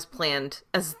 it was always planned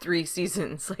as 3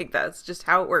 seasons. Like, that's just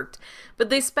how it worked. But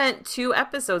they spent 2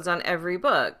 episodes on every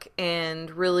book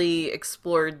and really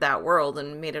explored that world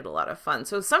and made it a lot of fun.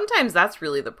 So sometimes that's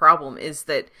really the problem, is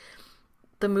that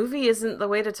the movie isn't the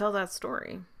way to tell that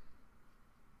story.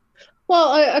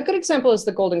 Well, a good example is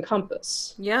The Golden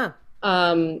Compass. Yeah.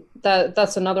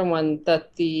 That's another one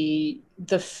that the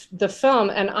film,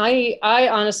 and I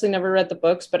honestly never read the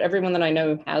books, but everyone that I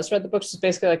know who has read the books is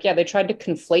basically like, yeah, they tried to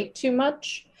conflate too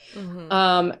much.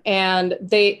 And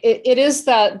it is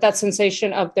that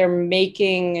sensation of they're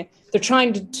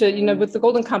trying to with the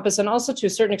Golden Compass, and also to a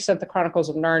certain extent the Chronicles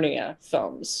of Narnia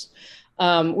films,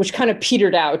 which kind of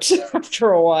petered out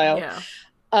after a while. Yeah.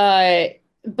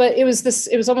 But it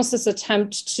was almost this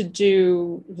attempt to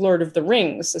do Lord of the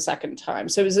Rings a second time.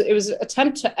 So it was an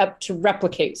attempt to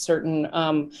replicate certain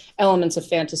elements of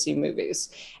fantasy movies.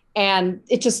 And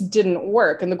it just didn't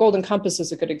work. And the Golden Compass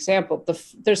is a good example.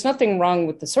 There's nothing wrong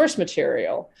with the source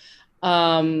material,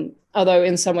 although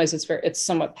in some ways it's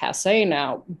somewhat passé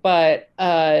now. But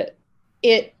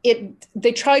they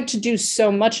tried to do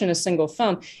so much in a single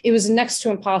film. It was next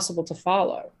to impossible to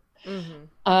follow.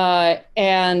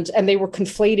 And they were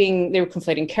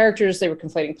conflating characters, they were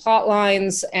conflating plot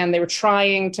lines, and they were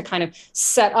trying to kind of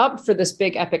set up for this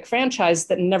big epic franchise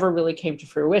that never really came to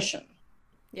fruition.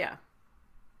 Yeah.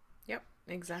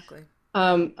 Exactly.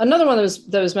 Another one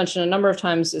that was mentioned a number of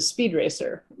times is Speed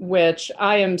Racer, which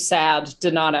I am sad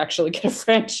did not actually get a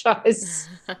franchise,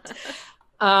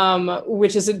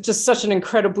 which is just such an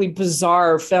incredibly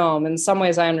bizarre film. In some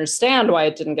ways, I understand why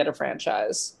it didn't get a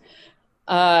franchise,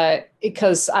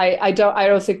 because I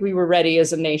don't think we were ready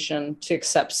as a nation to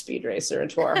accept Speed Racer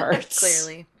into our hearts.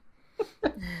 Clearly.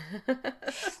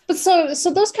 But so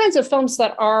those kinds of films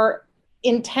that are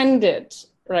intended,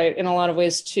 right, in a lot of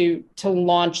ways to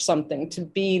launch something, to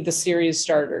be the series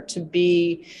starter,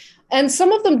 and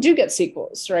some of them do get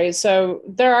sequels, right? So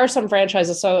there are some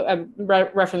franchises. So I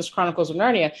referenced Chronicles of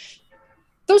Narnia.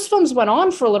 Those films went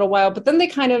on for a little while, but then they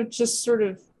kind of just sort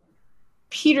of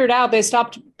petered out.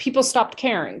 People stopped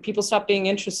caring. People stopped being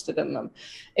interested in them.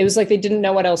 It was like they didn't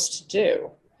know what else to do.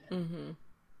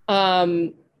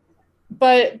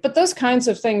 But those kinds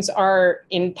of things are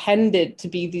intended to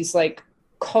be these like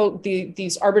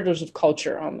these arbiters of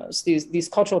culture, almost these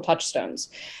cultural touchstones,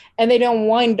 and they don't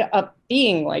wind up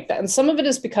being like that. And some of it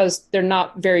is because they're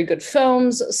not very good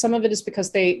films. Some of it is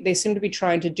because they seem to be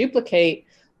trying to duplicate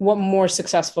what more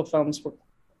successful films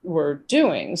were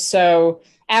doing. So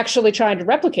actually trying to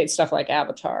replicate stuff like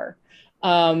Avatar,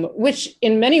 which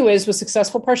in many ways was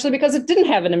successful partially because it didn't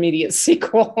have an immediate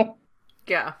sequel.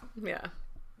 Yeah.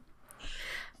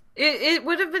 It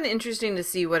would have been interesting to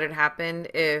see what had happened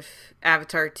if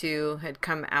Avatar 2 had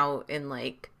come out in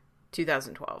like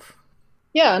 2012.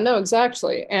 Yeah, no,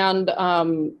 exactly. And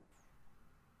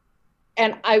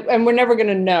we're never going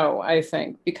to know, I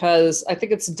think, because I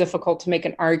think it's difficult to make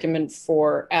an argument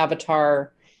for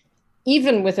Avatar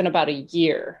even within about a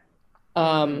year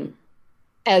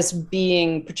as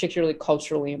being particularly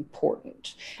culturally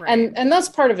important. Right. And that's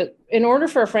part of it. In order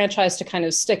for a franchise to kind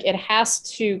of stick, it has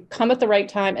to come at the right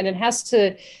time, and it has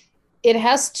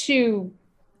to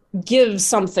give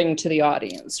something to the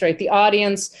audience, right? The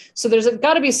audience. So there's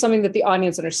got to be something that the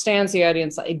audience understands, the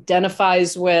audience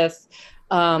identifies with,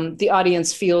 the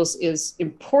audience feels is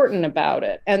important about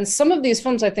it. And some of these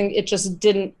films, I think it just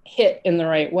didn't hit in the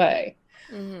right way.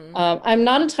 I'm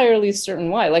not entirely certain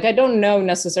why. Like, I don't know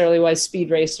necessarily why Speed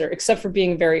Racer, except for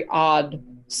being a very odd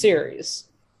series.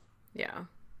 Yeah.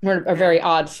 Or a very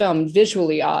odd film,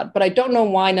 visually odd. But I don't know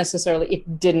why necessarily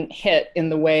it didn't hit in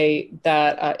the way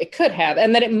that it could have,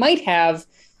 and that it might have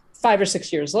 5 or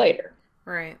 6 years later.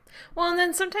 Right. Well, and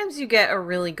then sometimes you get a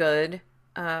really good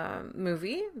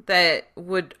movie that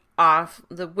would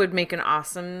make an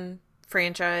awesome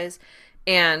franchise,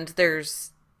 and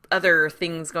there's other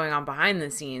things going on behind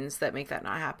the scenes that make that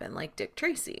not happen, like Dick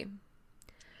Tracy.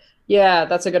 Yeah,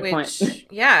 that's a good point.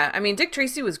 Yeah, I mean, Dick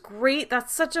Tracy was great.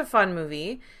 That's such a fun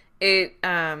movie. It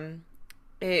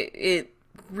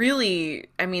really,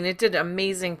 I mean, it did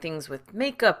amazing things with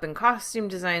makeup and costume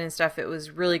design and stuff. It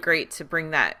was really great to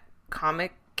bring that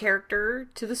comic character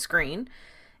to the screen.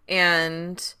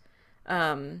 And,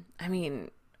 I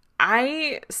mean,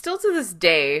 I still to this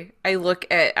day, I look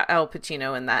at Al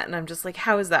Pacino in that and I'm just like,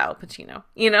 how is that Al Pacino?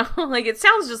 You know, like it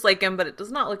sounds just like him, but it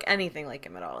does not look anything like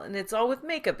him at all. And it's all with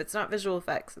makeup. It's not visual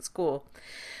effects. It's cool.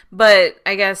 But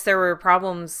I guess there were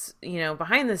problems, you know,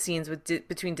 behind the scenes with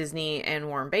between Disney and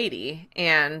Warren Beatty.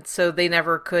 And so they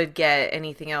never could get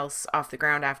anything else off the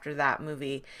ground after that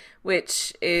movie,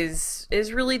 which is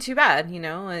really too bad, you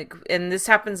know, like, and this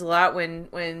happens a lot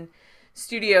when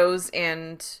studios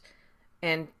and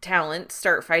talent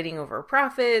start fighting over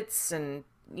profits, and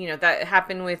you know that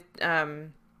happened with I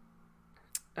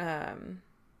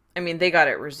mean, they got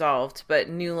it resolved, but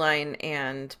New Line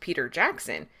and Peter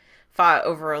Jackson fought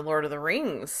over a Lord of the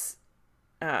Rings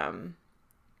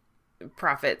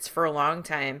profits for a long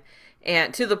time.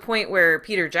 And to the point where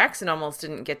Peter Jackson almost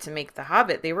didn't get to make The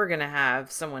Hobbit. They were going to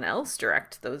have someone else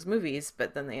direct those movies,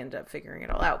 but then they ended up figuring it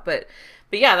all out. But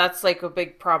yeah, that's like a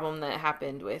big problem that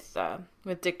happened with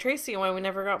Dick Tracy and why we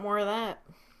never got more of that.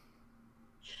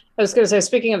 I was going to say,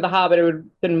 speaking of The Hobbit, it would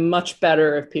have been much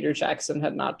better if Peter Jackson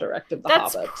had not directed The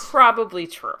Hobbit. That's probably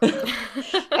true.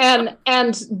 and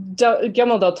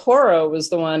Guillermo del Toro was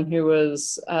the one who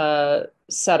was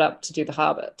set up to do The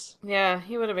Hobbit. Yeah,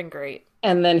 he would have been great.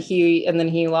 And then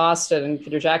he lost it, and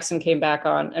Peter Jackson came back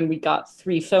on, and we got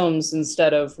 3 films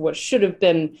instead of what should have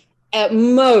been at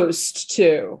most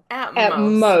 2. At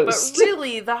most. But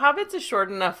really, The Hobbit's a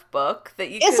short enough book that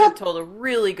you could have told a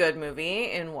really good movie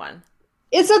in one.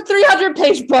 It's a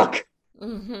 300-page book.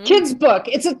 Mm-hmm. Kids book.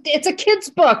 It's a kid's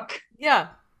book. Yeah.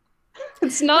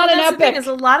 It's not an epic. The thing is,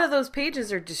 a lot of those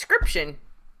pages are description,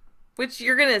 which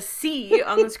you're going to see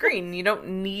on the screen. You don't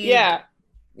need... Yeah.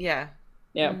 Yeah.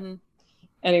 Yeah. Mm-hmm.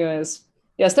 Anyways.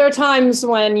 Yes, there are times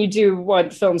when you do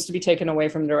want films to be taken away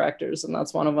from directors, and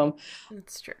that's one of them.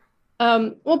 That's true.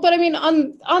 Well, but I mean,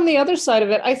 on the other side of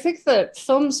it, I think that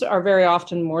films are very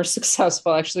often more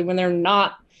successful, actually, when they're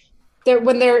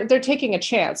taking a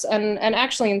chance. And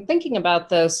actually, in thinking about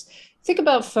this, think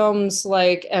about films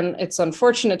like, and it's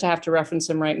unfortunate to have to reference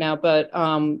him right now, but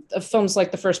films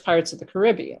like the first Pirates of the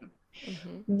Caribbean,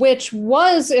 which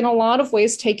was in a lot of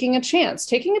ways taking a chance.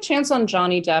 Taking a chance on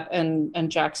Johnny Depp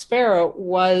and Jack Sparrow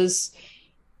was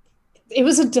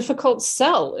a difficult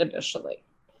sell initially.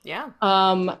 Yeah.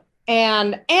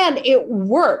 And it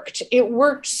worked. It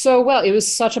worked so well. It was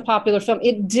such a popular film.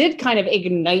 It did kind of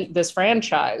ignite this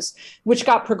franchise, which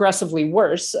got progressively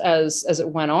worse as it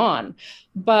went on.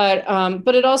 But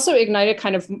it also ignited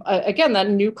kind of, again, that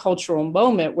new cultural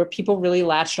moment where people really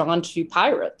latched on to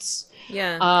pirates.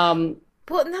 Yeah.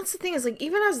 Well, and that's the thing is, like,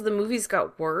 even as the movies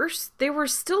got worse, they were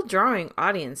still drawing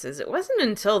audiences. It wasn't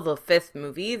until the 5th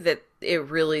movie that it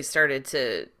really started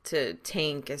to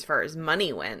tank as far as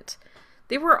money went.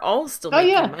 They were all still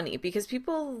making money because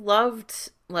people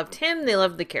loved him. They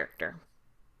loved the character.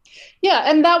 Yeah,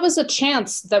 and that was a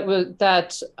chance that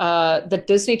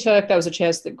Disney took. That was a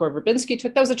chance that Gore Verbinski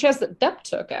took. That was a chance that Depp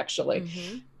took, actually.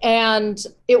 Mm-hmm. And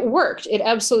it worked. It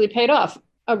absolutely paid off.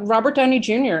 Robert Downey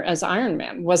Jr. as Iron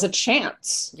Man was a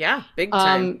chance. Yeah, big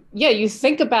time. Yeah, you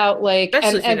think about like...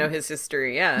 Especially if you know his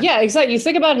history, yeah. Yeah, exactly. You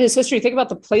think about his history, think about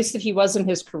the place that he was in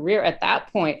his career at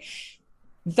that point.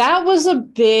 That was a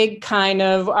big kind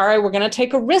of, all right, we're going to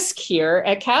take a risk here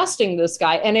at casting this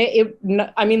guy.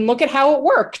 And I mean, look at how it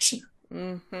worked.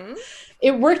 Mm-hmm.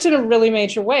 It worked in a really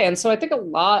major way. And so I think a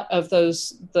lot of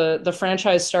those, the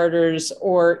franchise starters,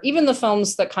 or even the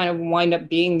films that kind of wind up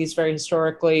being these very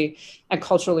historically and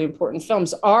culturally important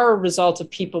films, are a result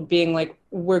of people being like,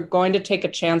 we're going to take a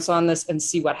chance on this and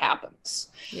see what happens.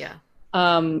 Yeah.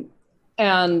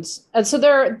 And so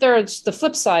there's the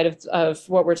flip side of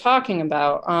what we're talking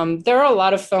about. There are a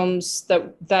lot of films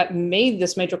that made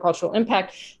this major cultural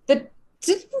impact that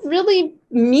didn't really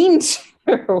mean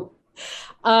to.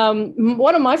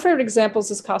 One of my favorite examples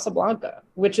is Casablanca,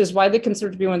 which is widely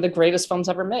considered to be one of the greatest films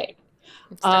ever made.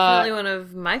 It's definitely one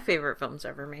of my favorite films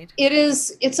ever made.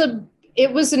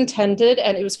 It was intended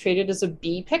and it was created as a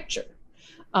B picture.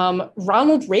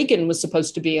 Ronald Reagan was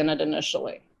supposed to be in it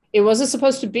initially. It wasn't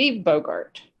supposed to be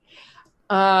Bogart.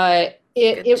 It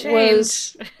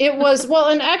was well,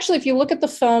 and actually, if you look at the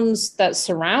films that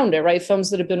surround it, right,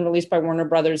 films that have been released by Warner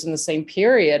Brothers in the same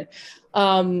period,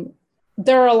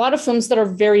 there are a lot of films that are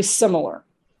very similar,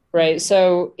 right?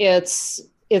 So it's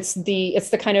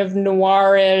the kind of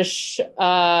noirish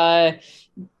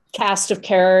cast of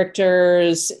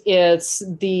characters. It's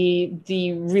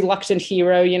the reluctant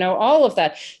hero, all of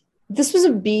that. This was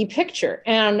a B picture.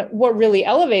 And what really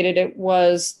elevated it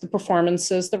was the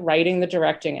performances, the writing, the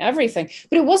directing, everything.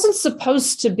 But it wasn't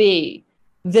supposed to be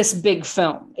this big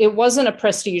film. It wasn't a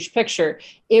prestige picture.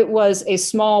 It was a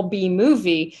small B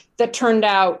movie that turned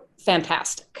out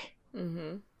fantastic.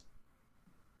 Mm-hmm.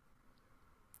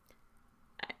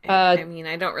 I mean,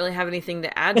 I don't really have anything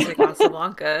to add to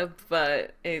Casablanca,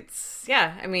 but it's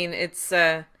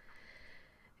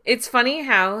funny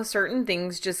how certain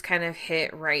things just kind of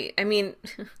hit right. I mean,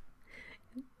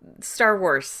 Star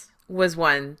Wars was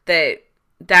one that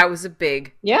was a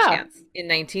big chance in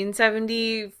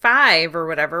 1975 or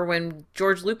whatever, when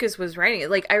George Lucas was writing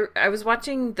it. Like I was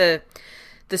watching the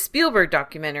Spielberg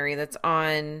documentary that's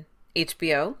on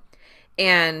HBO,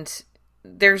 and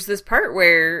there's this part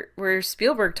where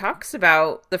Spielberg talks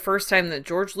about the first time that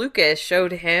George Lucas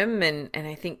showed him, and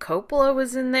I think Coppola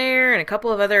was in there and a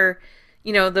couple of other,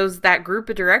 that group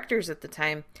of directors at the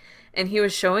time, and he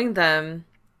was showing them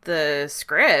the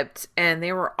script, and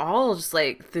they were all just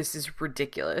like, this is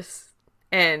ridiculous.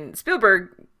 And Spielberg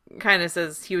kind of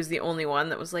says he was the only one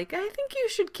that was like, I think you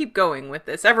should keep going with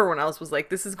this. Everyone else was like,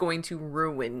 this is going to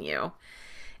ruin you.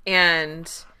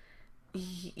 And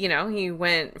he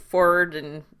went forward,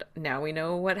 and now we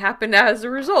know what happened as a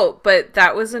result. But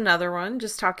that was another one,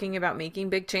 just talking about making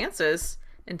big chances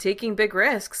and taking big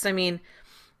risks. I mean,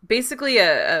 basically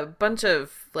a bunch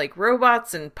of like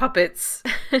robots and puppets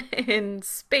in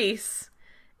space.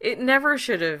 It never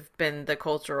should have been the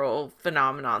cultural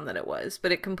phenomenon that it was,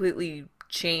 but it completely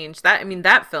changed that. I mean,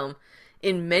 that film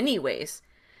in many ways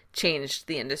changed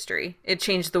the industry. It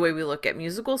changed the way we look at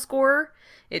musical score.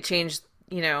 It changed,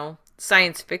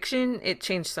 science fiction. It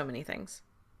changed so many things.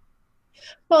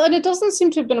 Well, and it doesn't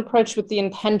seem to have been approached with the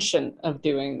intention of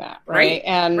doing that, right?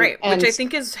 And which I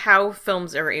think is how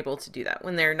films are able to do that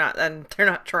when they're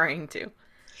not trying to.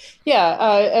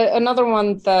 Yeah, another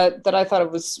one that I thought it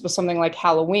was something like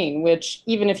Halloween, which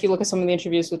even if you look at some of the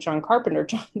interviews with John Carpenter,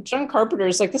 John Carpenter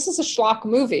is like, this is a schlock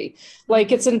movie.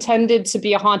 Like, it's intended to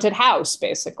be a haunted house,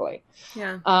 basically.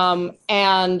 Yeah.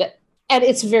 And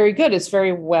it's very good. It's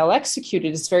very well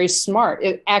executed. It's very smart.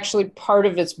 It actually, part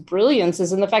of its brilliance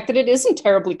is in the fact that it isn't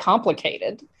terribly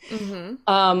complicated,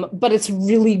 but it's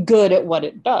really good at what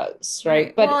it does,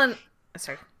 right? But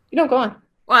sorry. Go on.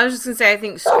 Well, I was just gonna say, I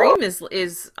think Scream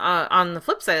is on the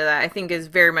flip side of that. I think is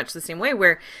very much the same way,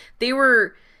 where they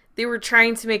were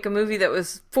trying to make a movie that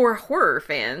was for horror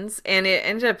fans, and it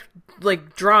ended up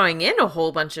like drawing in a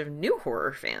whole bunch of new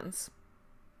horror fans.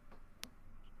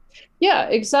 Yeah,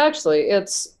 exactly.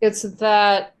 It's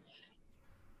that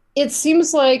it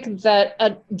seems like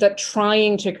that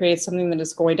trying to create something that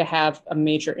is going to have a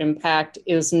major impact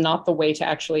is not the way to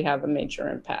actually have a major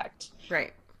impact.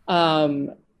 Right. And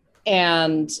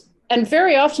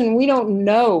very often we don't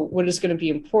know what is going to be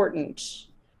important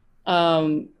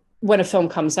when a film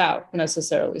comes out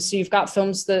necessarily. So you've got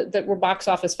films that were box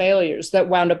office failures that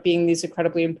wound up being these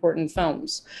incredibly important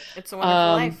films. It's a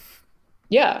Wonderful Life.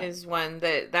 Yeah, is one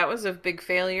that was a big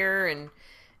failure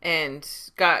and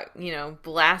got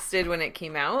blasted when it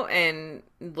came out, and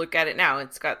look at it now.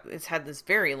 It's had this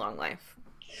very long life.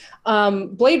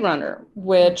 Blade Runner,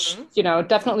 which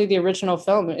definitely the original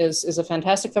film is a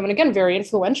fantastic film, and again, very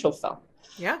influential film.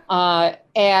 Yeah.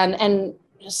 And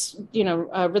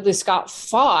Ridley Scott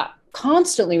fought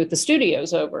constantly with the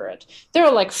studios over it. There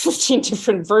are like 15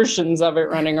 different versions of it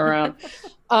running around.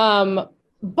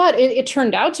 But it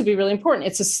turned out to be really important.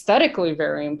 It's aesthetically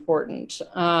very important.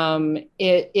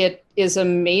 It is a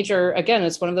major, again,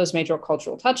 it's one of those major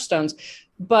cultural touchstones,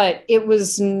 but it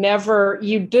was never,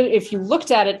 if you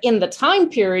looked at it in the time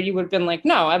period, you would have been like,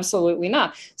 no, absolutely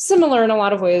not. Similar in a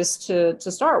lot of ways to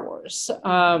Star Wars.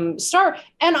 And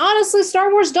honestly,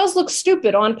 Star Wars does look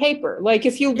stupid on paper. Like,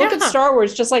 if you look at Star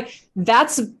Wars, just like,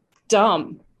 that's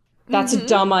dumb. That's a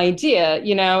dumb idea,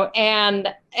 and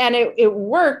it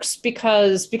works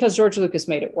because George Lucas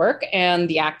made it work, and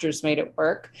the actors made it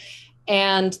work.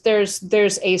 And there's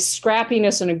a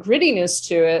scrappiness and a grittiness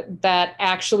to it that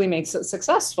actually makes it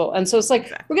successful. And so it's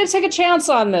like, we're going to take a chance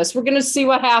on this. We're going to see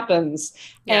what happens.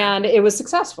 Yeah. And it was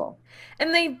successful.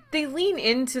 And they lean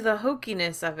into the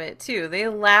hokiness of it too. They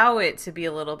allow it to be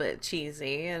a little bit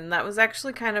cheesy. And that was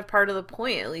actually kind of part of the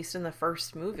point, at least in the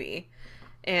first movie.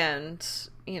 And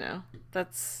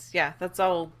that's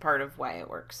all part of why it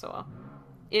works so well.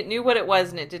 It knew what it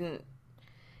was, and it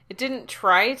didn't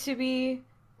try to be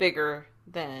bigger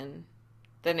than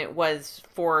it was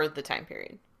for the time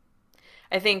period.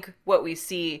 I think what we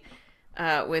see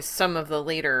with some of the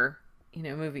later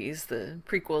movies, the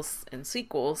prequels and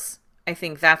sequels, I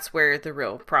think that's where the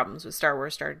real problems with Star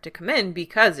Wars started to come in,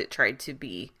 because it tried to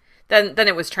be then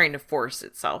it was trying to force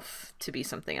itself to be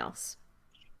something else.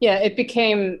 Yeah, it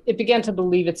began to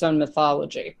believe its own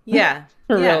mythology. Yeah.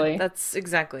 Really. Yeah, that's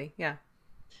exactly. Yeah.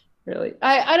 Really.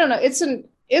 I don't know. It's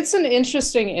an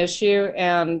interesting issue,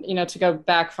 and to go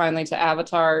back finally to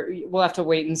Avatar, we'll have to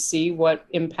wait and see what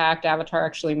impact Avatar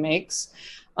actually makes.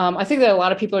 I think that a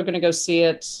lot of people are going to go see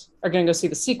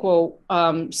the sequel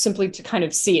simply to kind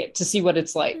of see it, to see what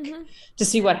it's like, to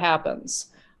see what happens.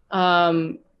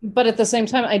 But at the same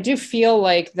time, I do feel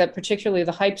like that particularly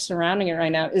the hype surrounding it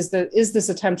right now is this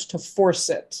attempt to force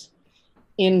it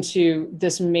into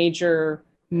this major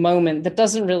moment that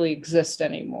doesn't really exist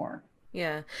anymore.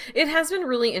 Yeah. It has been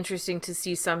really interesting to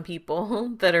see some people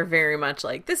that are very much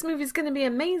like, this movie's going to be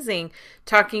amazing,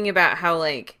 talking about how,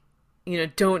 like,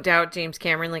 don't doubt James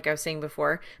Cameron, like I was saying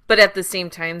before, but at the same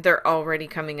time, they're already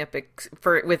coming up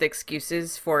with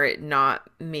excuses for it not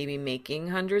maybe making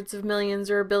hundreds of millions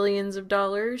or billions of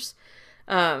dollars.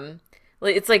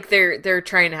 It's like they're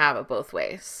trying to have it both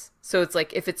ways. So it's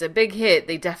like, if it's a big hit,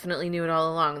 they definitely knew it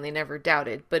all along and they never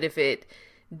doubted. But if it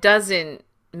doesn't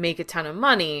make a ton of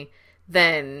money,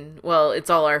 then, well, it's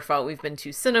all our fault. We've been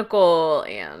too cynical,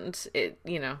 and it,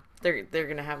 they're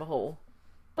going to have a whole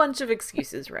bunch of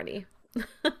excuses ready.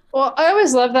 Well, I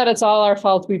always love that it's all our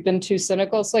fault. We've been too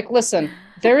cynical. It's like, listen,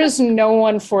 there is no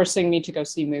one forcing me to go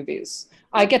see movies.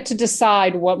 I get to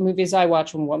decide what movies I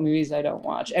watch and what movies I don't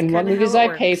watch, and what movies I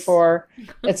pay for,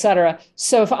 etc.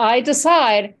 So if I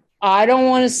decide I don't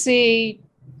want to see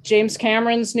James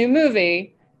Cameron's new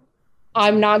movie,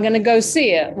 I'm not going to go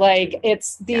see it. Like,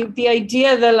 it's the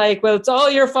idea that, like, well, it's all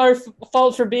your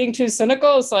fault for being too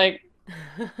cynical. It's like,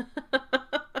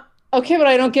 okay, but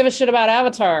I don't give a shit about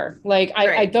Avatar. Like,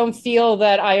 I don't feel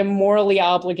that I am morally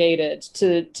obligated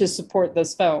to support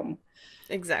this film.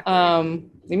 Exactly.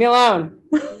 Leave me alone.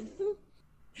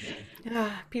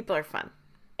 People are fun.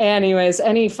 Anyways,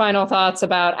 any final thoughts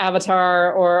about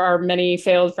Avatar or our many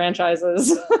failed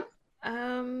franchises?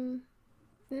 No.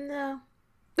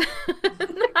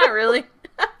 Not really.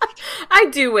 I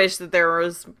do wish that there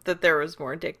was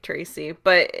more Dick Tracy,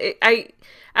 but I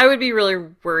would be really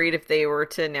worried if they were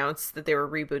to announce that they were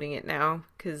rebooting it now,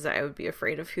 because I would be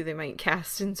afraid of who they might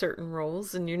cast in certain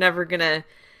roles, and you're never gonna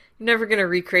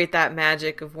recreate that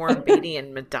magic of Warren Beatty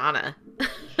and Madonna.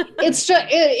 It's just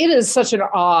it is such an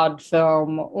odd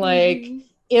film. Like,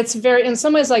 it's very, in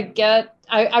some ways, I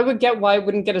would get why I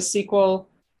wouldn't get a sequel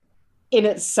in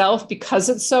itself, because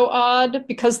it's so odd,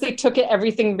 because they took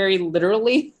everything very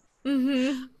literally.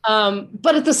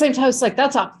 But at the same time, it's like,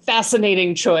 that's a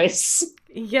fascinating choice.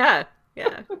 Yeah.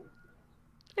 I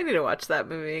need to watch that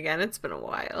movie again. It's been a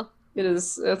while. It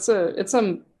is. It's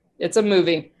a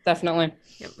movie, definitely.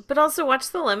 Yeah, but also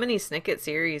watch the Lemony Snicket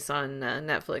series on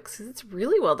Netflix. It's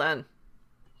really well done.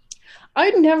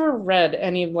 I'd never read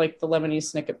any of, like, the Lemony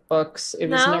Snicket books. It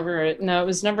was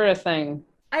never a thing.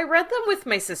 I read them with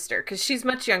my sister because she's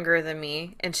much younger than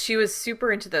me, and she was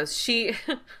super into those. She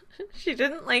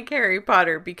didn't like Harry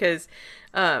Potter because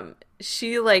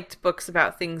she liked books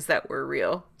about things that were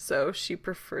real, so she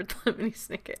preferred Lemony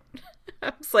Snicket.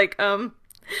 I was like,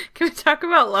 can we talk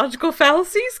about logical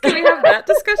fallacies? Can we have that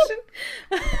discussion?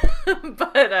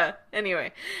 But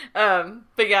anyway,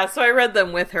 but yeah, so I read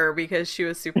them with her because she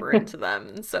was super into them,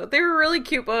 and so they were really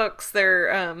cute books.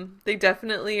 They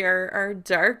definitely are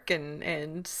dark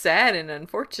and sad and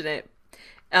unfortunate,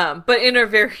 but in a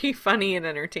very funny and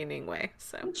entertaining way.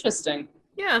 So interesting.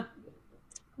 Yeah,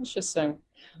 interesting.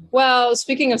 Well,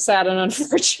 speaking of sad and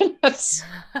unfortunate, it's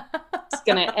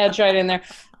gonna edge right in there.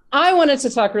 I wanted to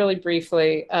talk really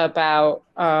briefly about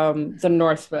The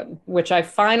Northman, which I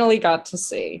finally got to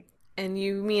see. And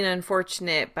you mean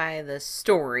unfortunate by the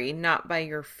story, not by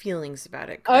your feelings about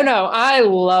it, correct? Oh no, I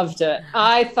loved it.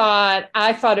 I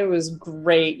thought it was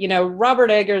great. You know,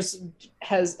 Robert Eggers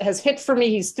has hit for me.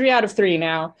 He's 3 out of 3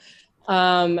 now.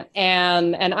 And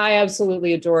I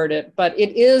absolutely adored it. But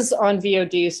it is on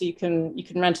VOD, so you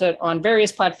can rent it on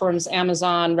various platforms: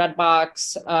 Amazon,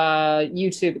 Redbox,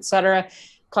 YouTube, etc.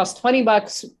 Cost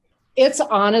 $20. It's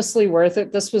honestly worth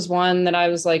it. This was one that I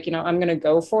was like, I'm going to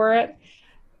go for it.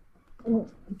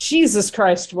 Jesus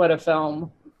Christ, what a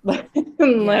film.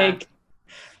 Like,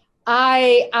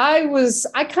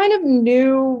 I kind of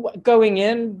knew going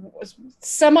in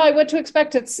semi what to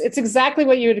expect. It's exactly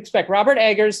what you would expect. Robert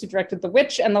Eggers, who directed The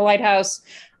Witch and The Lighthouse,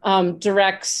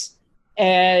 directs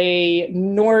a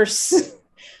Norse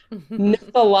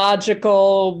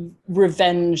mythological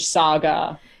revenge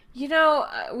saga.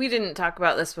 We didn't talk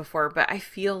about this before, but I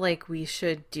feel like we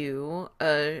should do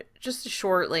just a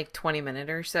short, 20-minute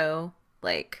or so,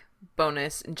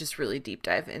 bonus, and just really deep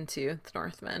dive into The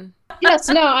Northman. Yes,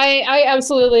 no, I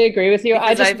absolutely agree with you.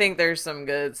 Because I think there's some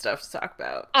good stuff to talk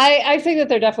about. I think that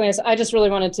there definitely is. I just really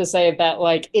wanted to say that,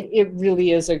 it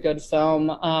really is a good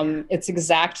film. It's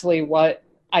exactly what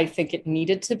I think it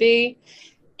needed to be.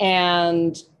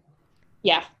 And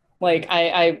yeah,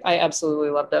 I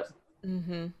absolutely loved it.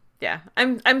 Mm-hmm. Yeah,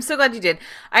 I'm so glad you did.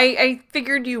 I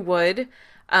figured you would.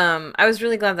 I was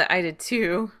really glad that I did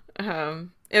too.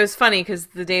 It was funny because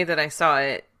the day that I saw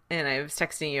it, and I was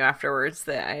texting you afterwards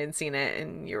that I had seen it,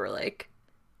 and you were like,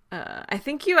 I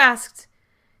think you asked,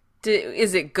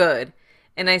 is it good?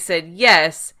 And I said,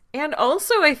 yes. And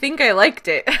also, I think I liked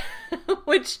it.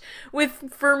 Which,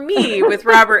 for me, with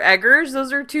Robert Eggers,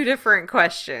 those are two different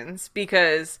questions,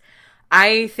 because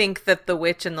I think that The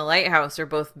Witch and The Lighthouse are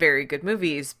both very good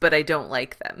movies, but I don't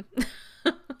like them.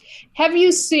 Have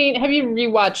you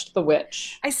rewatched The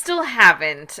Witch? I still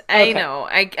haven't. Okay. I know.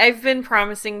 I've been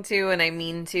promising to, and I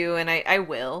mean to, and I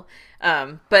will.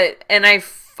 I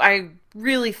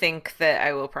really think that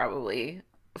I will probably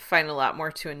find a lot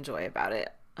more to enjoy about it,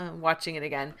 watching it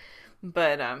again.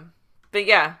 But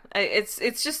yeah,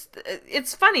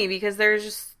 it's funny because there's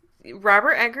just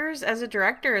Robert Eggers as a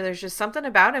director. There's just something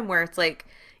about him where it's like,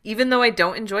 even though I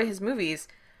don't enjoy his movies,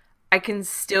 I can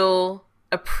still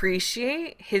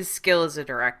appreciate his skill as a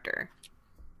director.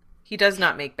 He does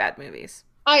not make bad movies.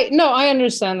 I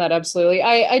understand that absolutely.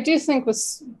 I do think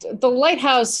with The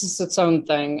Lighthouse is its own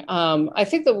thing. I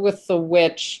think that with The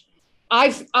Witch,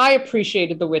 I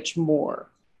appreciated The Witch more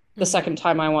the second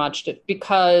time I watched it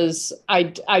because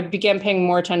I began paying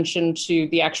more attention to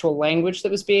the actual language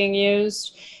that was being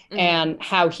used and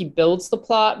how he builds the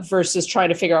plot versus trying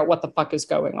to figure out what the fuck is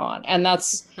going on. And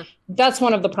that's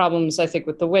one of the problems I think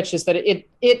with The Witch is that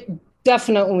it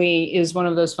definitely is one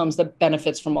of those films that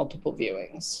benefits from multiple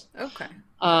viewings. Okay.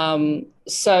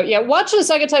 So yeah, watch it a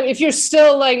second time. If you're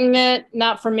still like, meh,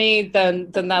 not for me,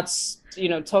 then that's,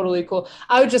 totally cool.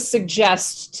 I would just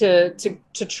suggest to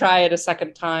try it a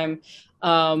second time.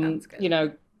 Knowing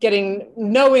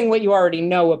what you already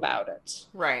know about it.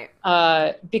 Right.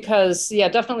 Because yeah,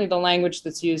 definitely the language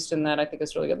that's used in that I think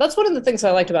is really good. That's one of the things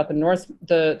I liked about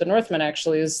the Northman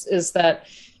actually is that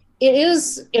it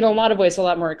is in a lot of ways a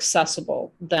lot more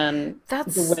accessible than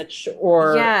The Witch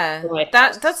or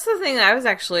that's the thing that I was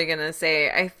actually gonna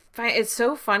say. I find it's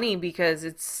so funny because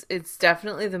it's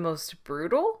definitely the most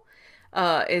brutal.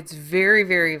 It's very,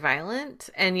 very violent,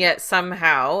 and yet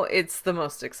somehow it's the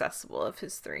most accessible of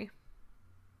his three.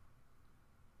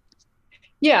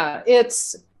 Yeah,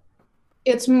 it's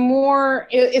more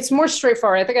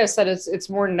straightforward. I think I said it's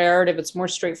more narrative. It's more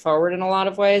straightforward in a lot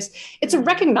of ways. It's a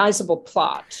recognizable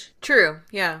plot. True.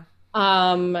 Yeah.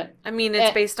 I mean,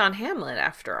 it's based on Hamlet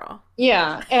after all.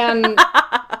 Yeah, and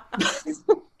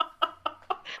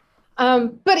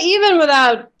but even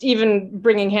without even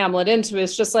bringing Hamlet into it,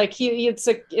 it's just like it's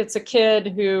a kid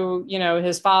who,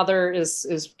 his father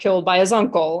is killed by his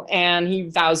uncle and he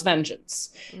vows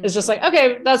vengeance. It's just like,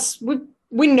 okay,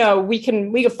 we know we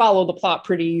can follow the plot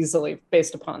pretty easily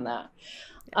based upon that.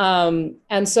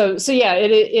 And so yeah,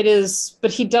 it is, but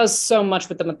he does so much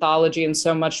with the mythology and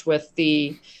so much with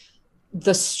the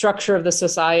structure of the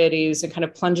societies and kind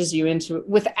of plunges you into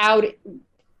it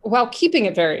while keeping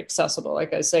it very accessible,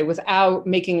 like I say, without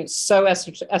making it so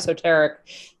esoteric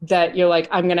that you're like,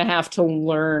 I'm going to have to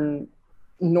learn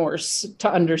Norse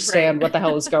to understand what the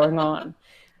hell is going on.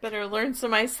 Better learn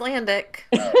some Icelandic.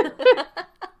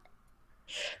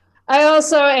 I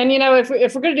also, and if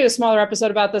we're going to do a smaller episode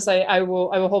about this, I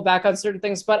will hold back on certain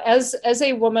things. But as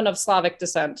a woman of Slavic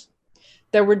descent,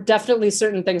 there were definitely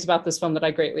certain things about this film that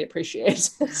I greatly appreciate.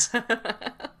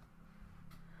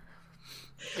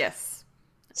 Yes.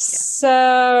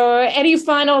 So, any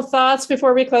final thoughts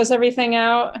before we close everything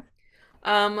out?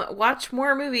 Watch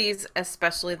more movies,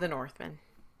 especially The Northman.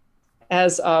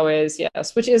 As always,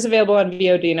 yes, which is available on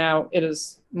VOD now. It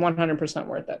is 100%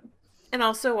 worth it. And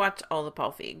also watch all the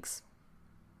Paul Feig's.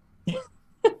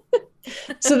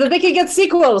 So that they can get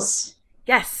sequels.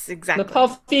 Yes, exactly. The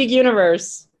Paul Feig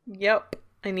universe. Yep.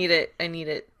 I need it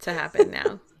to happen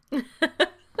now.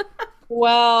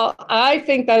 Well, I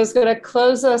think that is going to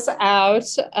close us out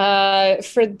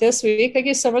for this week. Thank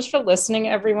you so much for listening,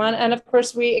 everyone. And of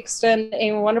course, we extend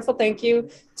a wonderful thank you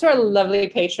to our lovely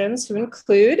patrons who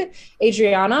include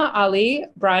Adriana, Ali,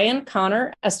 Brian,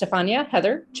 Connor, Estefania,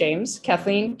 Heather, James,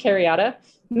 Kathleen, Carriata,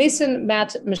 Mason,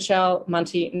 Matt, Michelle,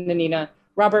 Monty, Nanina,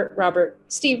 Robert,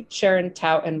 Steve, Sharon,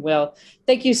 Tao, and Will.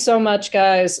 Thank you so much,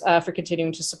 guys, for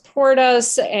continuing to support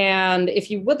us. And if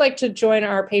you would like to join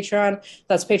our Patreon,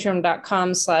 that's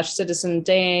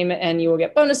patreon.com/citizendame, and you will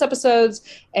get bonus episodes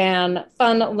and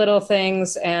fun little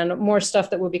things and more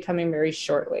stuff that will be coming very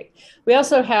shortly. We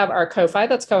also have our Ko-Fi,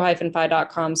 that's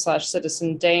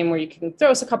ko-fi.com/citizendame, where you can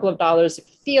throw us a couple of dollars if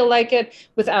you feel like it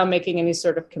without making any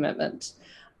sort of commitment.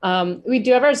 We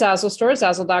do have our Zazzle store,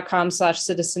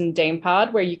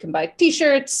 zazzle.com/citizendamepod, where you can buy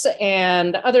t-shirts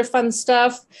and other fun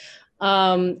stuff.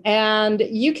 And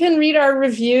you can read our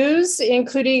reviews,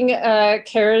 including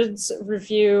Karen's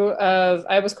review of,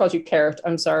 I almost called you Carrot,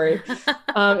 I'm sorry,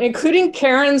 including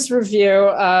Karen's review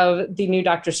of the new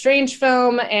Doctor Strange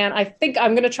film. And I think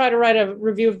I'm going to try to write a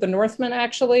review of The Northman,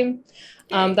 actually.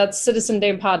 That's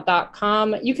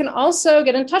citizendamepod.com. You can also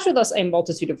get in touch with us a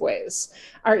multitude of ways.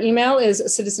 Our email is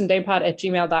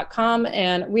citizendamepod@gmail.com,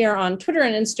 and we are on Twitter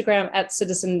and Instagram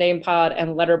 @citizendamepod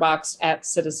and Letterboxd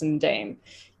 @citizendame.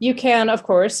 You can, of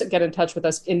course, get in touch with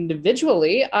us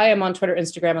individually. I am on Twitter,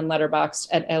 Instagram, and Letterboxd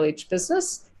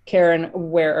 @LHBusiness. Karen,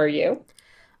 where are you?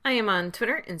 I am on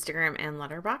Twitter, Instagram, and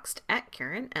Letterboxd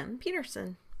 @Karen M.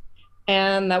 Peterson.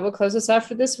 And that will close us out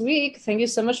for this week. Thank you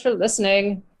so much for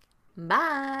listening.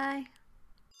 Bye.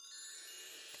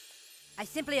 I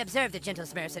simply observed the gentle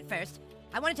Smerus at first,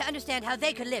 I wanted to understand how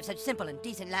they could live such simple and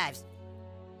decent lives.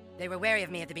 They were wary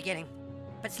of me at the beginning,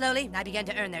 but slowly I began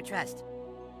to earn their trust.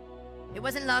 It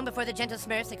wasn't long before the gentle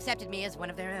Smurfs accepted me as one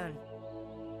of their own.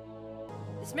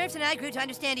 The Smurfs and I grew to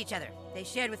understand each other. They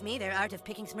shared with me their art of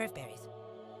picking Smurf berries.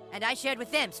 And I shared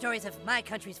with them stories of my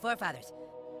country's forefathers.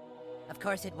 Of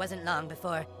course, it wasn't long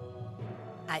before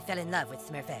I fell in love with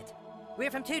Smurfette. We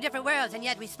were from two different worlds, and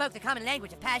yet we spoke the common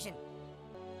language of passion.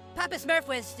 Papa Smurf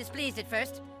was displeased at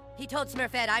first. He told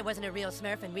Smurfette I wasn't a real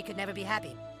Smurf and we could never be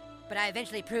happy. But I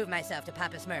eventually proved myself to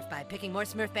Papa Smurf by picking more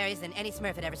Smurf berries than any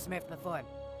Smurf had ever smurfed before.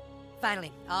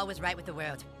 Finally, all was right with the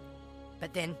world.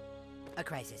 But then, a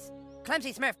crisis.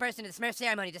 Clumsy Smurf burst into the Smurf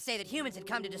ceremony to say that humans had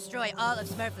come to destroy all of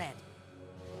Smurfland.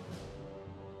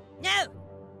 No!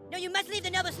 No, you must leave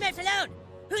the noble Smurfs alone!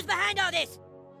 Who's behind all this?